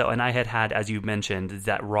 And I had, as you mentioned,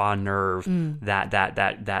 that raw nerve,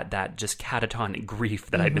 that just catatonic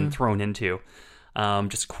grief that I'd been thrown into,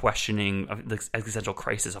 just questioning the existential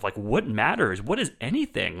crisis of like, what matters? What is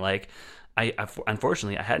anything? Like,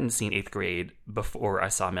 unfortunately, I hadn't seen 8th grade before I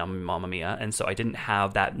saw Mamma Mia, and so I didn't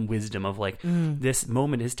have that wisdom of like, this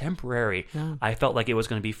moment is temporary. Yeah. I felt like it was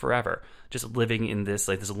going to be forever, just living in this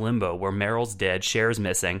limbo where Meryl's dead, Cher's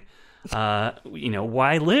missing. You know,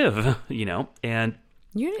 why live? You know, and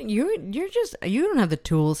you don't have the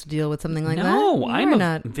tools to deal with something like that. No, I'm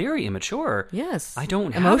not very immature. Yes, I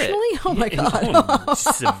don't have emotionally. It. Oh my god,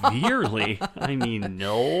 severely. I mean,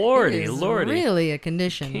 lordy, really a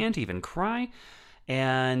condition. Can't even cry.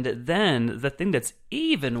 And then the thing that's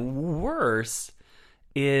even worse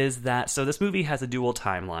is that so this movie has a dual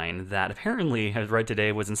timeline that apparently, as read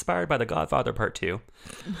today, was inspired by The Godfather Part 2.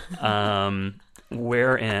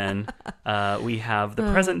 Wherein we have the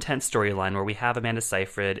present tense storyline where we have Amanda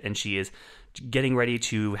Seyfried and she is getting ready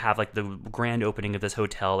to have like the grand opening of this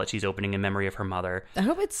hotel that she's opening in memory of her mother. I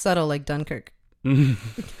hope it's subtle like Dunkirk.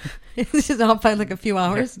 It's just all by like a few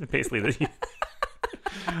hours. Basically.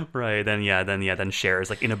 Right. Then Cher is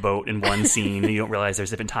like in a boat in one scene and you don't realize there's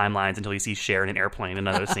different timelines until you see Cher in an airplane in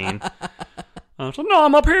another scene. So, no,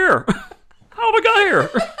 I'm up here. How did I get here?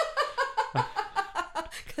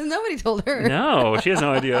 Because nobody told her. No, she has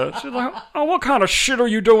no idea. She's like, oh, what kind of shit are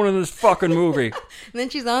you doing in this fucking movie? And then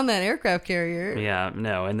she's on that aircraft carrier. Yeah,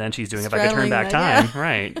 no, and then she's doing If I Could Turn Back Time. Yeah.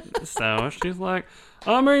 Right. So she's like,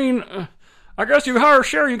 I mean, I guess you hire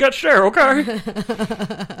Cher, you get Cher, okay?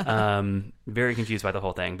 Very confused by the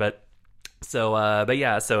whole thing, but so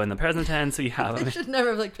in the present tense, we have... They should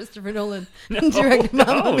never have like Christopher Nolan direct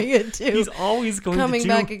Mamma Mia too. He's always going Coming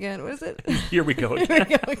back again. What is it? Here we go again. Here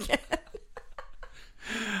we go again.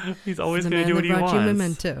 He's always going to do what he wants.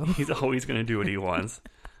 Memento. He's always going to do what he wants.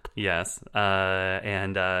 Yes.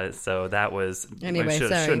 So that was... Anyway,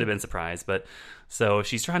 shouldn't have been surprised. But so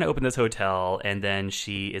she's trying to open this hotel, and then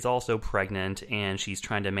she is also pregnant, and she's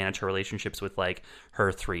trying to manage her relationships with like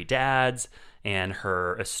her 3 dads and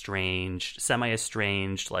her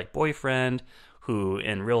semi-estranged like boyfriend, who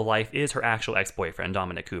in real life is her actual ex-boyfriend,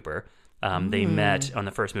 Dominic Cooper. They met on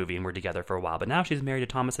the first movie and were together for a while, but now she's married to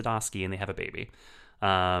Thomas Sadoski and they have a baby.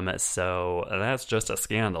 So that's just a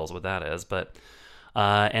scandal is what that is. But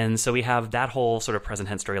and so we have that whole sort of present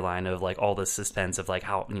tense storyline of like all this suspense of like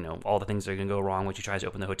how, you know, all the things that are going to go wrong when she tries to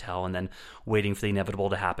open the hotel, and then waiting for the inevitable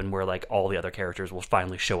to happen where like all the other characters will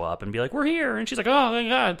finally show up and be like, we're here, and she's like, oh thank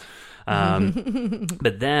God.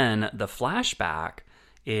 But then the flashback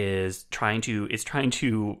is trying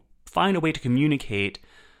to find a way to communicate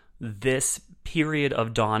this period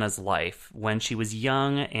of Donna's life when she was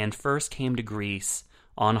young and first came to Greece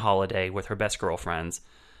on holiday with her best girlfriends,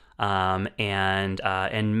 and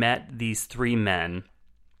met these 3 men.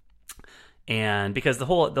 And because the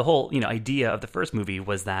whole you know idea of the first movie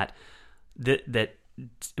was that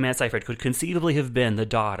Amanda Seyfried could conceivably have been the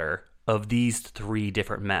daughter of these 3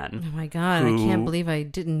 different men. Oh my God, I can't believe I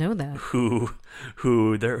didn't know that. Who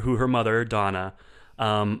her mother Donna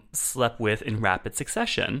slept with in rapid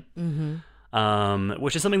succession.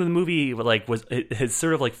 Which is something that the movie has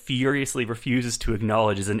sort of like furiously refuses to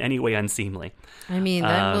acknowledge as in any way unseemly. I mean,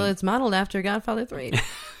 it's modeled after Godfather 3.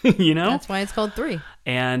 You know? That's why it's called 3.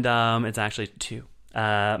 And it's actually 2.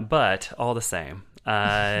 But all the same,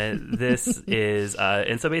 this is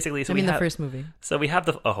and so basically, so the first movie. So we have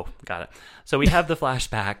got it. So we have the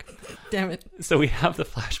flashback. Damn it. So we have the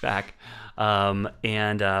flashback,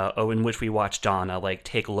 in which we watch Donna like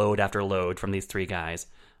take load after load from these 3 guys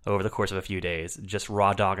over the course of a few days, just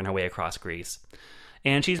raw dogging her way across Greece.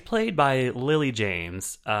 And she's played by Lily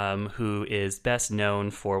James, who is best known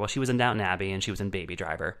for, well, she was in Downton Abbey and she was in Baby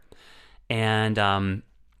Driver. And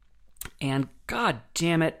god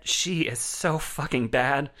damn it, she is so fucking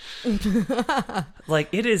bad. Like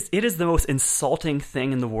it is the most insulting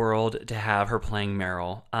thing in the world to have her playing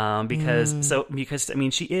Meryl. Because I mean,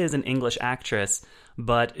 she is an English actress,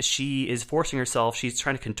 but she is forcing herself, she's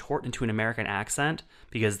trying to contort into an American accent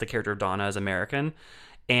because the character of Donna is American.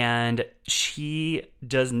 And she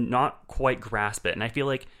does not quite grasp it. And I feel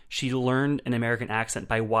like she learned an American accent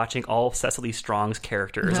by watching all of Cecily Strong's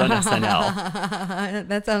characters on SNL.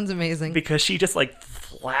 That sounds amazing. Because she just like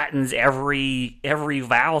flattens every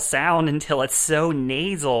vowel sound until it's so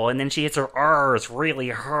nasal, and then she hits her R's really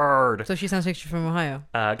hard. So she sounds like she's from Ohio.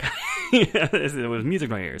 It was music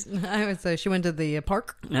in my ears. I would say she went to the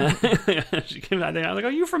park. She came out there. I was like,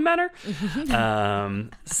 "Are you from Menor?"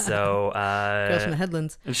 Girls from the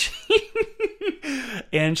Headlands.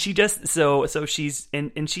 And she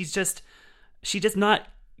just she does not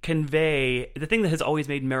convey the thing that has always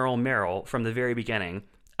made Meryl from the very beginning.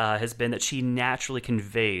 Has been that she naturally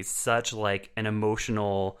conveys such like an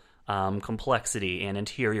emotional complexity and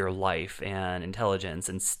interior life and intelligence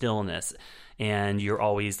and stillness, and you're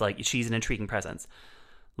always like, she's an intriguing presence.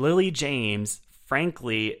 Lily James,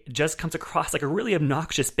 frankly, just comes across like a really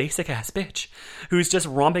obnoxious, basic-ass bitch who's just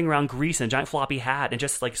romping around Greece in a giant floppy hat and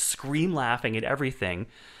just, like, scream-laughing at everything.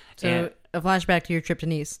 So, a flashback to your trip to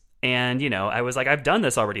Nice. And, I was like, I've done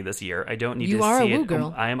this already this year. I don't need to see it. You are a woo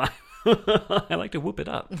girl. I like to whoop it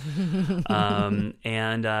up.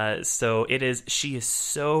 So it is, she is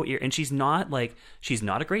so, and she's not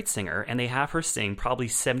a great singer, and they have her sing probably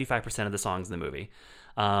 75% of the songs in the movie.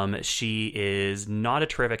 She is not a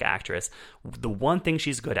terrific actress. The one thing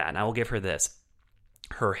she's good at, and I will give her this,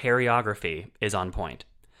 her hairography is on point.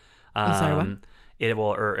 I'm sorry, what? I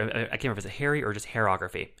can't remember if it's a hairy or just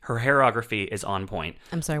hairography. Her hairography is on point.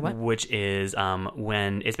 I'm sorry, what? Which is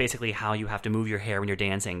when it's basically how you have to move your hair when you're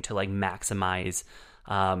dancing to like maximize,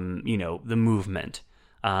 the movement.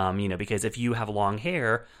 Because if you have long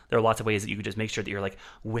hair, there are lots of ways that you could just make sure that you're like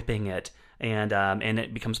whipping it, and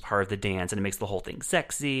it becomes part of the dance, and it makes the whole thing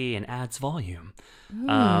sexy and adds volume.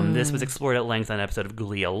 This was explored at length on an episode of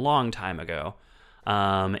Glee a long time ago.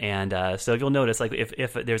 So you'll notice, like,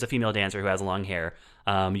 if there's a female dancer who has long hair,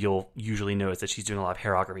 you'll usually notice that she's doing a lot of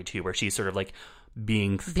hairography too, where she's sort of like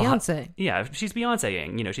being Beyonce. Yeah, she's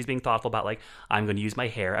Beyonceing. She's being thoughtful about like, I'm going to use my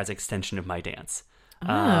hair as an extension of my dance.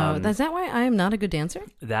 Oh, is that why I am not a good dancer?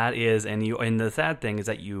 That is, and the sad thing is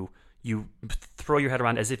that you throw your head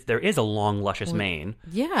around as if there is a long, luscious mane.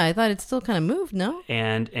 Yeah, I thought it still kind of moved, no?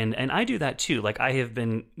 And I do that too. Like, I have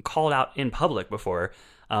been called out in public before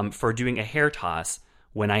for doing a hair toss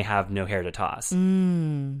when I have no hair to toss.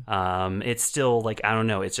 It's still like, I don't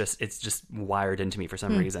know, it's just wired into me for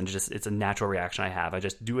some reason. It's a natural reaction I have. I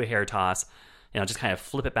just do a hair toss, and I'll just kind of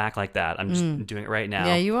flip it back like that. I'm just doing it right now.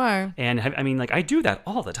 Yeah, you are. And I mean, like, I do that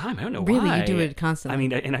all the time. I don't know really, why. you do it constantly. I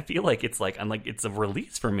mean, and I feel like it's a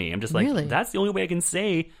release for me. I'm just like, really? That's the only way I can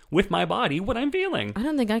say with my body what I'm feeling. I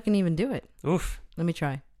don't think I can even do it. Oof. Let me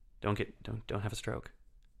try. Don't have a stroke.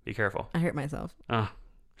 Be careful. I hurt myself. Oh,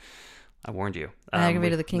 I warned you. I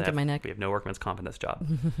aggravated the kink in my neck. We have no workman's comp in this job.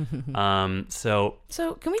 So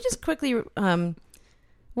can we just quickly,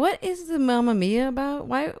 what is the Mamma Mia about?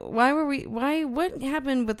 What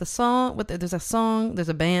happened with the song? There's a song, there's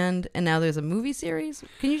a band, and now there's a movie series?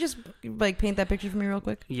 Can you just like paint that picture for me real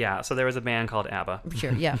quick? Yeah, so there was a band called ABBA.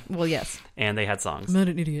 Sure, yeah. Well, yes. And they had songs. I'm not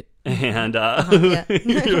an idiot. And yeah.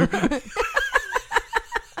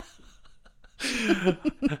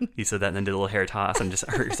 You said that and then did a little hair toss and just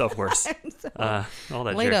hurt yourself worse. All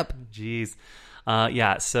that laid up. Jeez.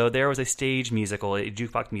 Yeah, so there was a stage musical, a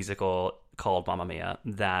jukebox musical called Mamma Mia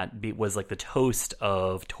that was like the toast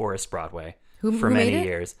of tourist Broadway for many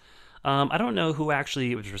years. I don't know who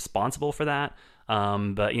actually was responsible for that,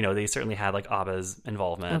 but they certainly had like ABBA's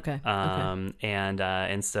involvement. Okay. And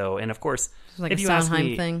of course, like if a you ask Sondheim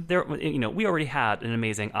me, thing. we already had an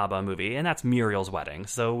amazing ABBA movie, and that's Muriel's Wedding,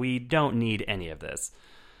 so we don't need any of this.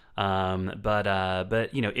 But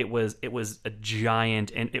it was a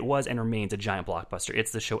giant, and it was and remains a giant blockbuster.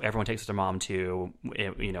 It's the show everyone takes their mom to,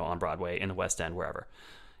 on Broadway, in the West End, wherever.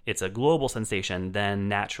 It's a global sensation. Then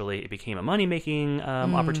naturally it became a money-making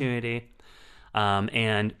opportunity.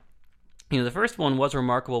 And the first one was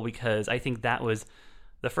remarkable because I think that was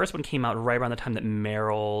the first one came out right around the time that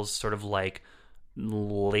Meryl's sort of like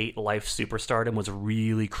late life superstardom was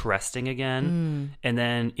really cresting again. And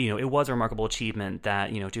then, it was a remarkable achievement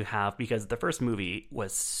that, to have, because the first movie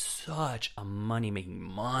was such a money-making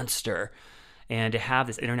monster. And to have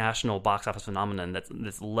this international box office phenomenon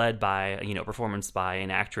that's led by, a performance by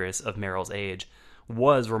an actress of Meryl's age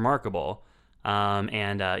was remarkable.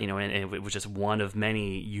 And it was just one of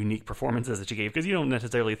many unique performances that she gave, because you don't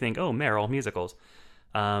necessarily think, oh, Meryl, musicals.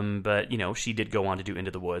 But, she did go on to do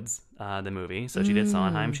Into the Woods, the movie. So she did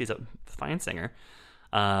Sondheim. She's a fine singer.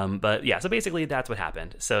 But yeah, so basically that's what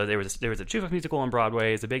happened. So there was a Chekhov musical on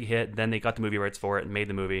Broadway. It's a big hit. Then they got the movie rights for it and made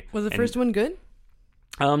the movie. Was the first one good?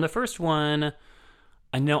 The first one,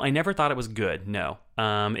 I never thought it was good. No.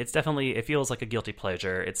 It's definitely, it feels like a guilty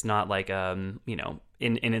pleasure. It's not like, and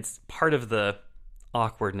it's part of the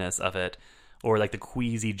awkwardness of it, or like the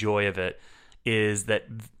queasy joy of it, is that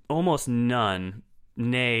almost none,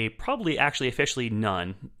 nay, probably actually officially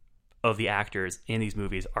none of the actors in these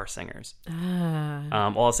movies are singers.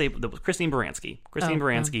 Well, I'll say Christine Baranski.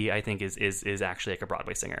 Baranski, I think, is actually like a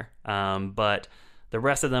Broadway singer. But the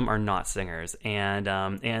rest of them are not singers, and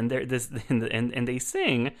they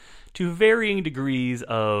sing to varying degrees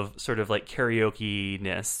of sort of like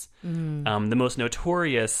karaoke-ness. The most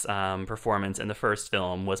notorious performance in the first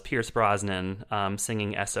film was Pierce Brosnan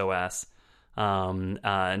singing SOS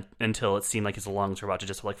until it seemed like his lungs were about to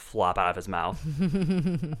just like flop out of his mouth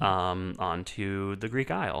onto the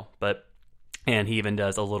Greek Isle. And he even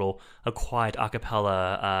does a quiet a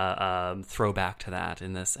cappella throwback to that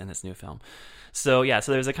in this new film. So yeah,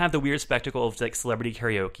 so there's a kind of the weird spectacle of like celebrity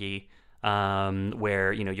karaoke,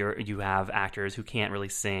 where you have actors who can't really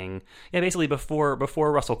sing. Yeah, basically before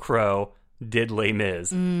Russell Crowe did Les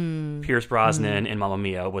Mis, Pierce Brosnan in Mamma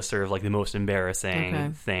Mia was sort of like the most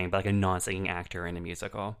embarrassing thing, but like a non-singing actor in a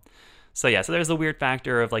musical. So yeah, so there's the weird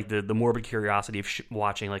factor of like the morbid curiosity of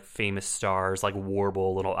watching like famous stars like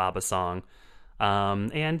warble a little ABBA song.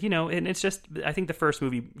 And it's just, I think the first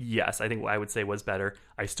movie, yes, I think I would say was better.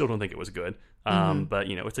 I still don't think it was good. But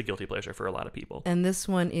it's a guilty pleasure for a lot of people. And this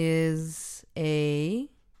one is a...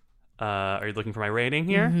 are you looking for my rating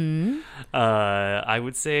here? I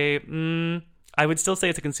would say, I would still say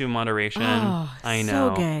it's a consume moderation. Oh, I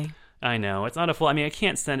know. So gay. I know. It's not a full, I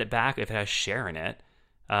can't send it back if it has Cher in it.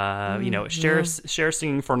 Cher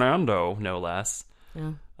singing Fernando, no less.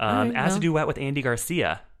 Yeah. A duet with Andy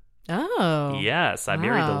Garcia. Oh. Yes, I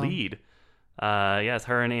married the lead. Yes,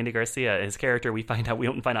 her and Andy Garcia. His character, we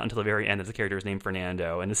don't find out until the very end that the character is named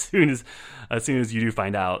Fernando. And as soon as you do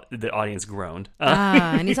find out, the audience groaned.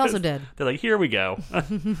 And he's also dead. They're like, here we go.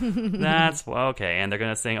 That's okay. And they're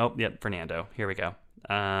gonna sing, oh, yep, Fernando. Here we go.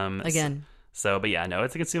 Again. So, but yeah, no,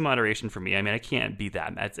 it's a consume moderation for me. I can't beat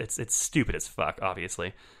that. It's stupid as fuck,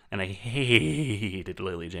 obviously. And I hated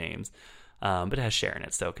Lily James. But it has Cher in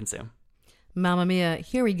it, so consume. Mamma Mia,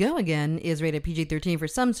 Here We Go Again is rated PG-13 for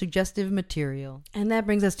some suggestive material. And that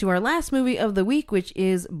brings us to our last movie of the week, which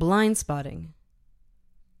is Blindspotting.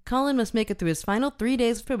 Colin must make it through his final 3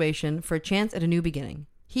 days of probation for a chance at a new beginning.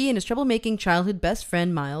 He and his troublemaking childhood best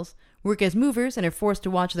friend, Miles, work as movers and are forced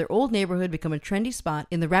to watch their old neighborhood become a trendy spot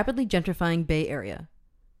in the rapidly gentrifying Bay Area.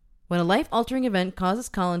 When a life-altering event causes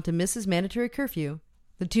Colin to miss his mandatory curfew,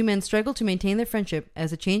 the two men struggle to maintain their friendship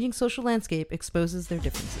as a changing social landscape exposes their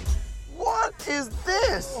differences. What is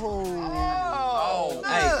this? Oh,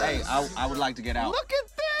 hey, I would like to get out. Look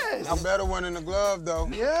at this. A better one in the glove, though.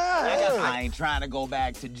 Yeah. I ain't trying to go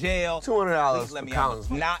back to jail. $200 let me for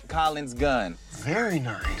Collins. Not Collins' gun. Very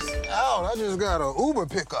nice. Oh, I just got an Uber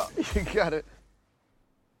pickup. You got it.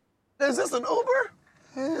 Is this an Uber?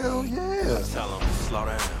 Hell yeah. Tell him, slow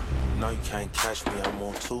down. No, you can't catch me. I'm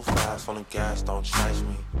on too fast on the gas. Don't chase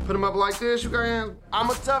me. Put him up like this, you guys.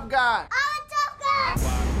 I'm a tough guy.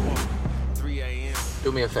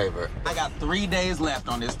 Do me a favor. I got 3 days left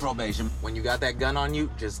on this probation. When you got that gun on you,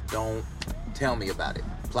 just don't tell me about it.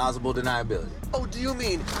 Plausible deniability. Oh, do you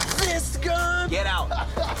mean this gun? Get out.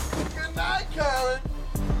 Good night, Colin.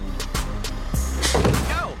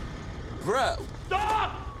 Yo! Bro.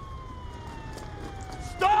 Stop!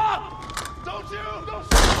 Stop! Don't stop!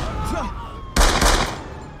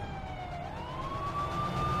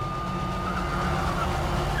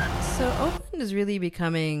 So Oakland is really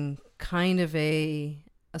becoming kind of a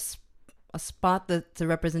spot that's a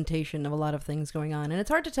representation of a lot of things going on. And it's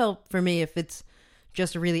hard to tell for me if it's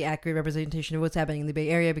just a really accurate representation of what's happening in the Bay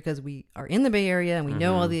Area because we are in the Bay Area and we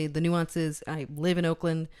know all the nuances. I live in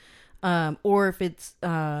Oakland. Or if it's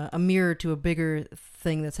a mirror to a bigger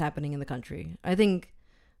thing that's happening in the country. I think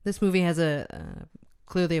this movie has a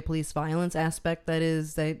clearly a police violence aspect that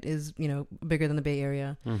is bigger than the Bay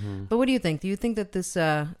Area. Mm-hmm. But what do you think? Do you think that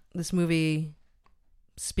this movie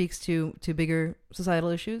speaks to bigger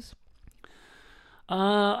societal issues?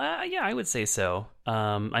 Yeah, I would say so.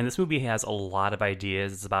 And this movie has a lot of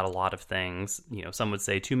ideas. It's about a lot of things. Some would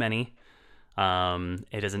say too many.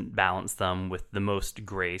 It doesn't balance them with the most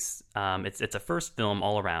grace. It's a first film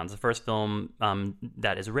all around. It's a first film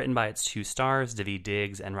that is written by its 2 stars, Daveed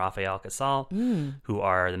Diggs and Rafael Casal, who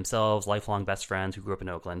are themselves lifelong best friends who grew up in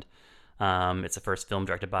Oakland. It's a first film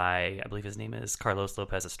directed by, I believe his name is Carlos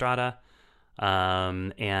Lopez Estrada.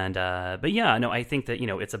 I think that,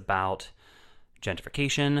 it's about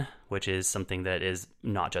gentrification, which is something that is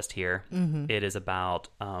not just here. Mm-hmm. It is about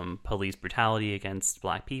police brutality against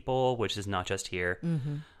Black people, which is not just here.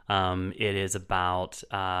 Mm-hmm. It is about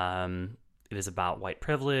white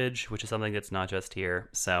privilege, which is something that's not just here.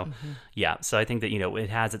 So, so I think that it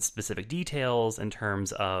has its specific details in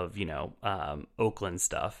terms of Oakland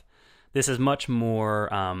stuff. This is much more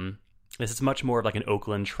of like an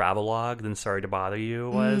Oakland travelogue than Sorry to Bother You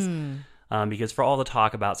was. Because for all the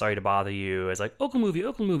talk about Sorry to Bother You as like Oakland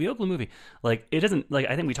movie, like it doesn't, like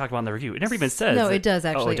I think we talked about in the review. It never even says. No, it does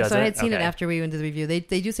actually. Does so it? I had seen it after we went to the review. They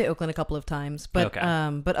do say Oakland a couple of times, but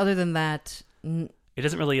but other than that, it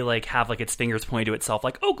doesn't really like have like its fingers pointed to itself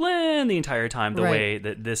like Oakland the entire time the way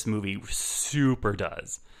that this movie super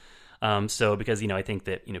does. So because I think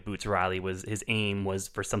that Boots Riley his aim was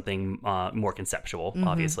for something more conceptual,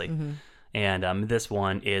 obviously. Mm-hmm. And this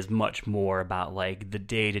one is much more about like the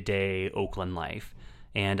day-to-day Oakland life.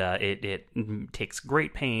 And it takes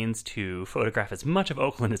great pains to photograph as much of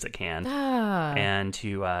Oakland as it can, and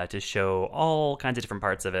to show all kinds of different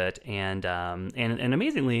parts of it. And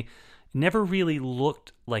amazingly, never really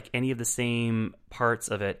looked like any of the same parts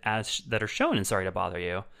of it as that are shown in Sorry to Bother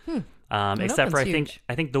You. Except for I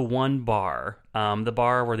think the one bar, the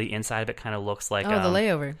bar where the inside of it kind of looks like the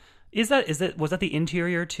layover. Was that the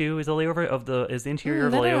interior too? Is the interior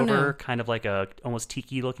of the layover kind of like a almost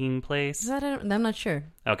tiki looking place? I'm not sure.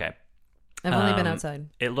 Okay. I've only been outside.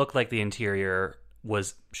 It looked like the interior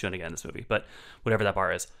was shown again in this movie, but whatever that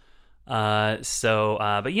bar is. So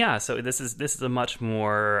this is a much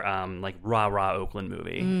more like rah Oakland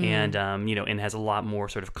movie, and and has a lot more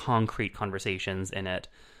sort of concrete conversations in it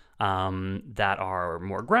that are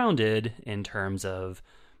more grounded in terms of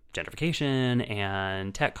gentrification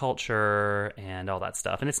and tech culture and all that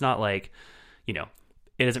stuff. And it's not like, it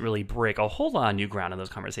doesn't really break a whole lot of new ground in those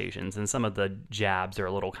conversations. And some of the jabs are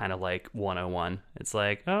a little kind of like 101. It's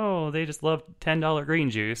like, oh, they just love $10 green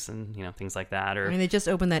juice and, things like that. Or they just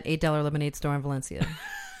opened that $8 lemonade store in Valencia.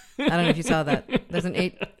 I don't know if you saw that. There's an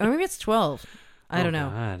 8, or maybe it's 12. I don't know.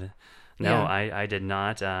 God. No, yeah. I did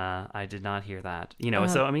not. I did not hear that.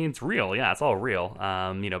 So I mean, it's real. Yeah, it's all real.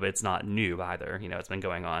 But it's not new either. It's been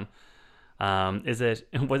going on.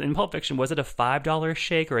 In Pulp Fiction? Was it a $5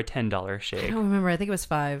 shake or a $10 shake? I don't remember. I think it was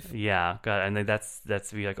 $5. Yeah, God, and that's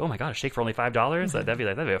be like, oh my God, a shake for only $5? That'd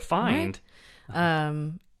be a find.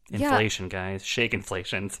 Right? Inflation, guys, shake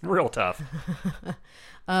inflation. It's real tough.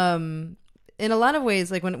 In a lot of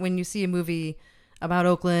ways, like when you see a movie about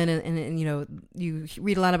Oakland and you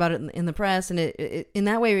read a lot about it in the press, and it in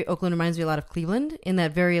that way Oakland reminds me a lot of Cleveland, in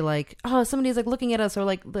that very like, oh, somebody's like looking at us, or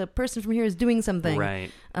like the person from here is doing something,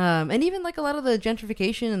 right? And even like a lot of the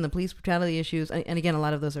gentrification and the police brutality issues, and again a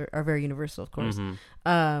lot of those are very universal, of course.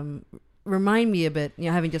 Remind me a bit,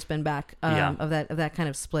 having just been back of that kind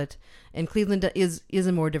of split. And Cleveland is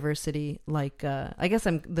a more diverse city. Like I guess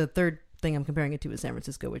the third thing I'm comparing it to is San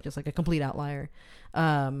Francisco, which is like a complete outlier.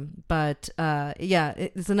 It's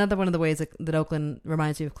another one of the ways that Oakland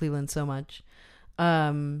reminds me of Cleveland so much.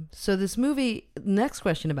 So this movie, next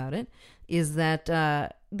question about it is that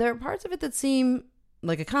there are parts of it that seem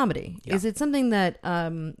like a comedy. Yeah. Is it something that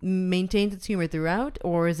maintains its humor throughout,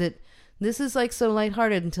 or is it this is like so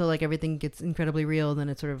lighthearted until like everything gets incredibly real, then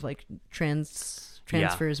it sort of like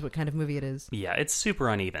transfers what kind of movie it is? Yeah, it's super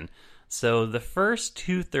uneven. So the first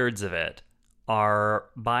 2/3 of it are,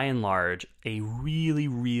 by and large, a really,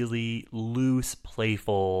 really loose,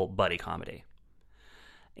 playful buddy comedy.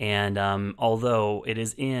 And although it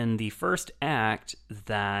is in the first act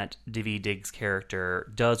that Daveed Diggs'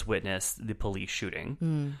 character does witness the police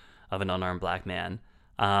shooting of an unarmed black man,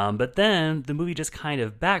 but then the movie just kind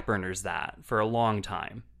of backburners that for a long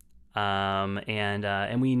time.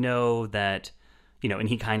 And we know that, and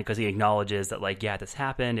he kind of, because he acknowledges that, like, yeah, this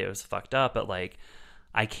happened, it was fucked up, but, like,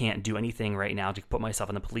 I can't do anything right now to put myself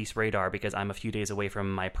on the police radar because I'm a few days away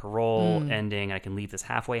from my parole ending. I can leave this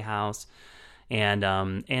halfway house. And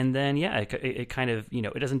then, yeah, it kind of,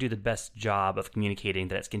 it doesn't do the best job of communicating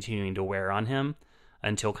that it's continuing to wear on him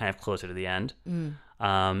until kind of closer to the end.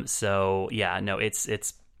 So yeah, no, it's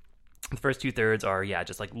the first 2/3 are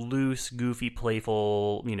just like loose, goofy,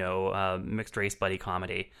 playful, mixed race buddy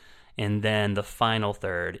comedy, and then the final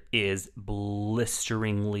third is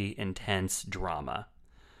blisteringly intense drama,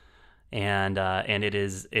 and it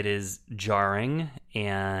is jarring,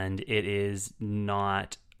 and it is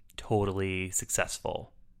not totally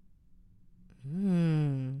successful.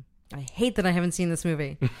 I hate that I haven't seen this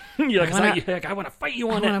movie. You're like, I want to fight you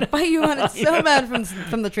on it. I want to fight you on it so bad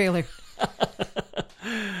from the trailer.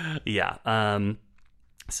 Yeah.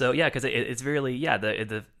 So yeah, because it's really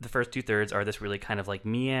the first 2/3 are this really kind of like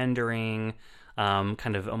meandering,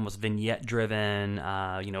 kind of almost vignette driven,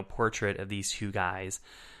 portrait of these two guys,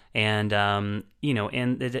 and and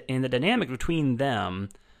the dynamic between them.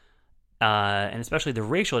 And especially the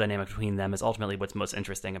racial dynamic between them is ultimately what's most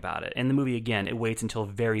interesting about it. In the movie, again, it waits until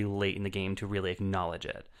very late in the game to really acknowledge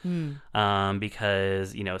it.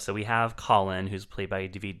 Because, so we have Colin, who's played by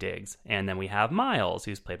Daveed Diggs, and then we have Miles,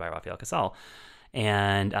 who's played by Rafael Casal.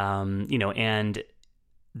 And, and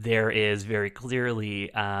there is very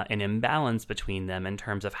clearly an imbalance between them in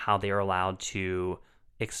terms of how they are allowed to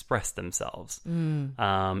express themselves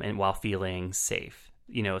and while feeling safe.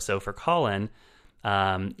 So for Colin,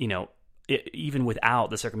 even without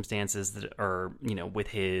the circumstances that are, with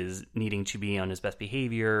his needing to be on his best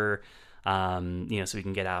behavior, so he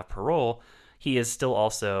can get out of parole, he is still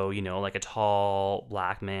also, like a tall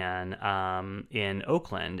black man in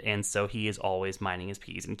Oakland. And so he is always minding his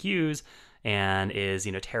P's and Q's and is,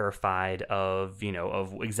 terrified of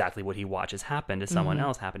exactly what he watches happen to someone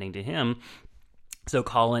else happening to him. So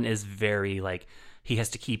Colin is very he has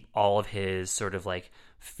to keep all of his sort of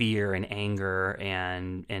fear and anger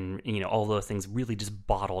and all those things really just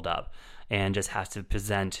bottled up, and just has to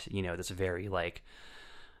present this very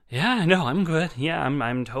I'm good,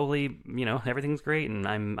 I'm totally everything's great, and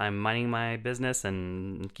I'm minding my business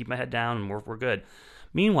and keep my head down, and we're good.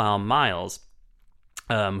 Meanwhile, Miles,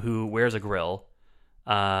 who wears a grill,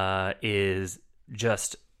 is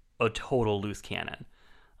just a total loose cannon.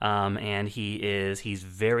 And he's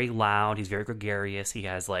very loud, he's very gregarious, he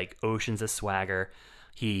has oceans of swagger.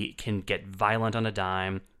 He can get violent on a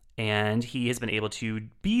dime, and he has been able to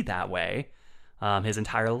be that way his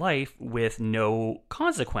entire life with no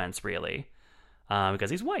consequence, really, because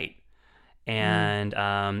he's white. And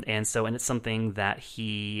so it's something that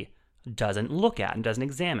he doesn't look at and doesn't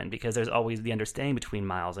examine, because there's always the understanding between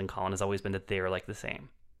Miles and Colin has always been that they're the same.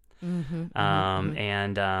 And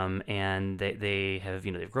they have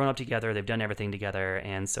they've grown up together, they've done everything together,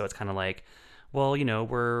 and so it's kind of well,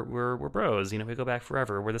 we're bros, we go back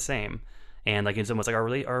forever, we're the same, and it's almost like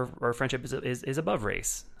our friendship is above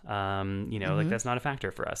race, that's not a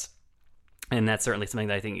factor for us, and that's certainly something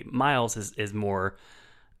that I think Miles is more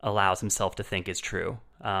allows himself to think is true,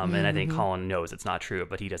 and I think Colin knows it's not true,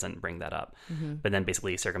 but he doesn't bring that up. But then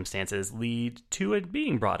basically circumstances lead to it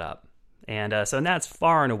being brought up, and and that's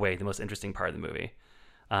far and away the most interesting part of the movie,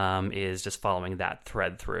 is just following that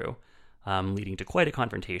thread through. Leading to quite a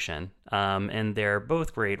confrontation. And they're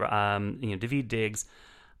both great. Daveed Diggs,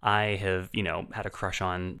 I have, had a crush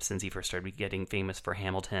on since he first started getting famous for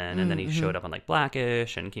Hamilton, and then he showed up on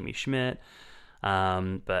Blackish and Kimmy Schmidt.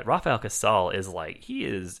 But Rafael Casal is he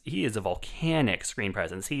is a volcanic screen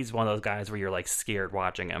presence. He's one of those guys where you're scared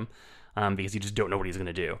watching him, because you just don't know what he's going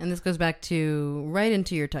to do. And this goes back to right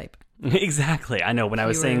into your type. Exactly. I know when I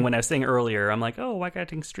was saying earlier, I'm white guy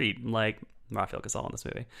taking street, Rafael Casal in this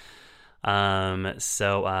movie.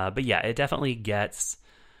 But yeah, it definitely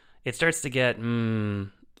it starts to get,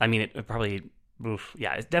 it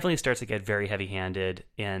definitely starts to get very heavy handed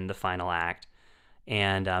in the final act.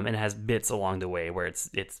 And it has bits along the way where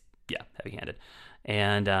it's heavy handed.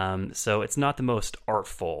 And, so it's not the most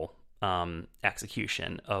artful,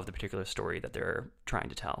 execution of the particular story that they're trying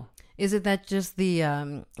to tell. Is it that just the,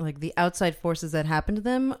 the outside forces that happen to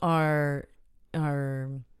them are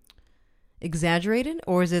exaggerated,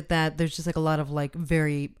 or is it that there's just a lot of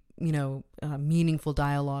very meaningful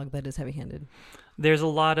dialogue that is heavy-handed? There's a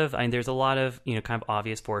lot of kind of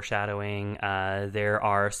obvious foreshadowing. There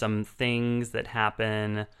are some things that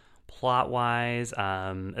happen plot-wise,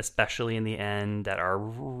 especially in the end, that are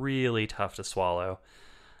really tough to swallow.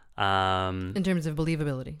 In terms of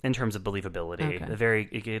believability. Okay.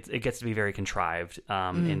 It gets to be very contrived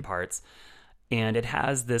in parts. And it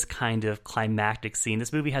has this kind of climactic scene.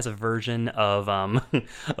 This movie has a version of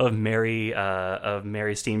Mary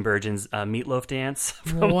Steenburgen's Meatloaf dance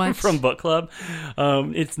from Book Club.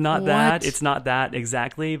 It's not that. It's not that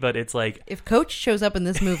exactly, but it's if Coach shows up in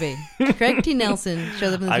this movie, Craig T. Nelson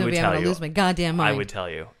shows up in this movie, I'm going to lose my goddamn mind. I would tell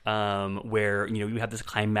you, where you have this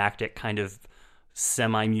climactic kind of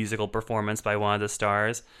semi-musical performance by one of the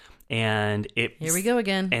stars. And it Here we go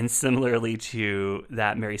again. And similarly to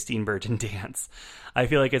that Mary Steenburgen dance, I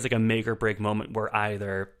feel like it's like a make or break moment where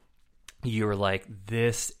either you're like,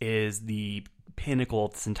 this is the pinnacle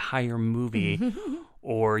of this entire movie,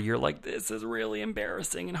 or you're like, this is really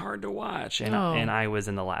embarrassing and hard to watch. And I was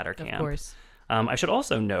in the latter camp. Of course. I should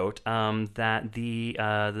also note that the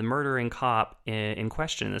murdering cop in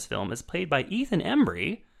question in this film is played by Ethan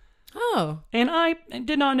Embry. Oh. And I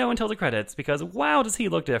did not know until the credits, because wow, does he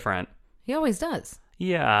look different. He always does.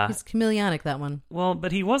 Yeah. He's chameleonic, that one. Well,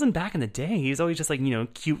 but he wasn't back in the day. He's always just like,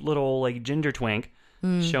 cute little like ginger twink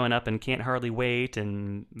showing up and Can't Hardly Wait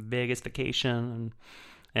and Vegas Vacation.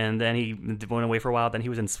 And then he went away for a while. Then he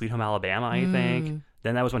was in Sweet Home Alabama, I think.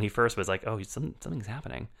 Then that was when he first was like, oh, something's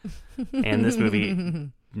happening. And this movie,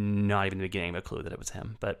 not even the beginning of a clue that it was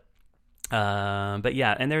him. But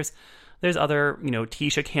yeah, and there's other,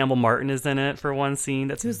 Tisha Campbell Martin is in it for one scene.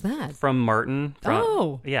 Who's that? From Martin.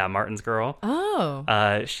 Yeah, Martin's girl.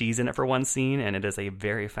 Oh. She's in it for one scene, and it is a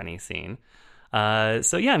very funny scene.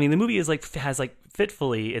 So yeah, I mean, the movie is has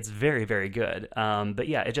fitfully, it's very, very good. But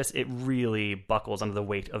yeah, it really buckles under the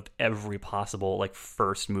weight of every possible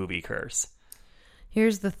first movie curse.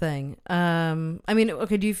 Here's the thing. I mean,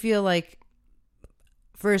 okay, do you feel like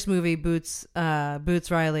first movie Boots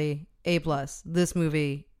Riley A+, this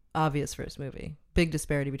movie obvious first movie? Big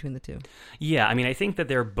disparity between the two. Yeah, I mean, I think that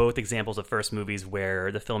they're both examples of first movies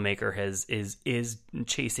where the filmmaker is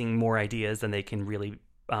chasing more ideas than they can really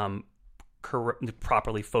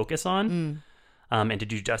properly focus on and to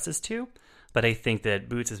do justice to. But I think that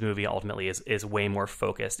Boots' movie ultimately is way more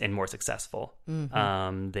focused and more successful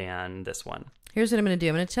than this one. Here's what I'm going to do.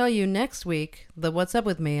 I'm going to tell you next week the What's Up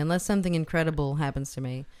With Me, unless something incredible happens to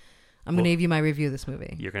me. I'm going to give you my review of this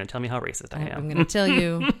movie. You're going to tell me how racist I am. I'm going to tell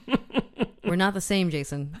you we're not the same,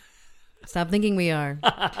 Jason. Stop thinking we are.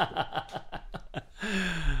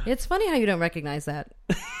 It's funny how you don't recognize that.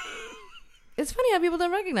 It's funny how people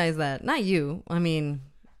don't recognize that. Not you. I mean,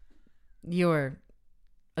 you're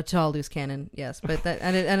a tall, loose cannon, yes. But that,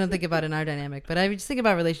 I don't think about it in our dynamic. But I just think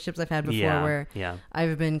about relationships I've had before where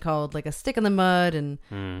I've been called like a stick in the mud and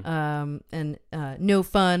no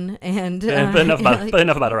fun. And but enough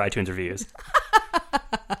about our iTunes reviews.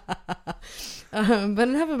 But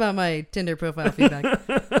enough about my Tinder profile feedback.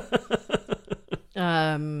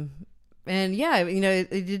 And yeah,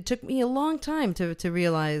 it took me a long time to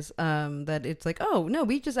realize that it's like, oh no,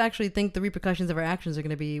 we just actually think the repercussions of our actions are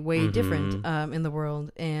going to be way different in the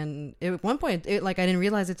world. And at one point, I didn't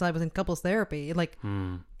realize it until I was in couples therapy.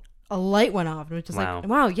 A light went off, and it was just like,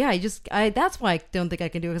 wow, yeah, that's why I don't think I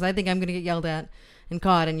can do it, because I think I'm going to get yelled at and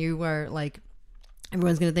caught, and you are like,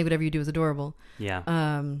 everyone's going to think whatever you do is adorable.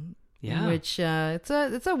 Yeah. Yeah, which it's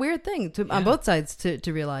a weird thing on both sides to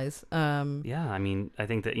realize. Yeah, I mean, I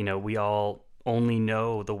think that we all only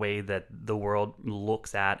know the way that the world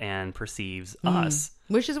looks at and perceives us,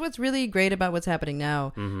 which is what's really great about what's happening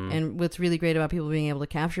now, and what's really great about people being able to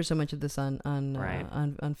capture so much of this on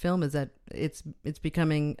film is that it's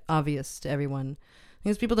becoming obvious to everyone,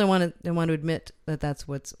 because people don't want to admit that that's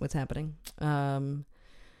what's happening.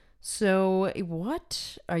 So,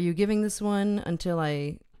 what are you giving this one until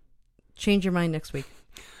I change your mind next week?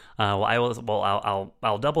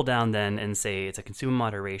 I'll double down then and say it's a consume in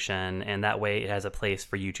moderation, and that way it has a place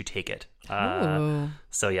for you to take it.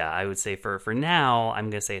 So yeah, I would say for now,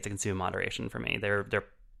 I'm gonna say it's a consume in moderation for me. There are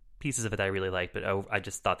pieces of it that I really like, but I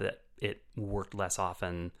just thought that it worked less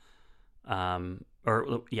often. It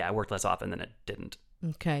worked less often than it didn't.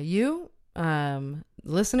 Okay,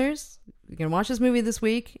 listeners, you're going to watch this movie this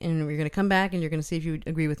week, and you're going to come back and you're going to see if you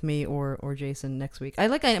agree with me or Jason next week.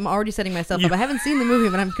 I'm already setting myself up. I haven't seen the movie,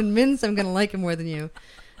 but I'm convinced I'm going to like it more than you.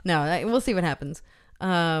 No, we'll see what happens.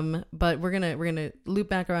 But we're gonna loop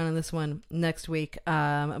back around on this one next week.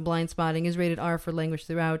 Blindspotting is rated R for language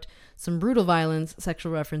throughout, some brutal violence,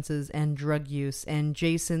 sexual references, and drug use. And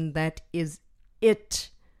Jason, that is it.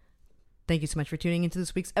 Thank you so much for tuning into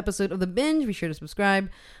this week's episode of The Binge. Be sure to subscribe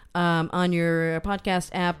on your podcast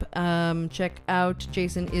app. Check out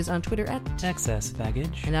Jason is on Twitter at Excess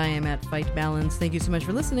Baggage. And I am at Fight Balance. Thank you so much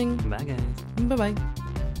for listening. Bye, guys. Bye-bye.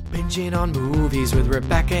 Binging on movies with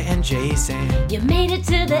Rebecca and Jason. You made it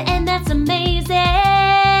to the end, that's amazing.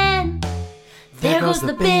 There goes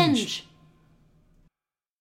the binge.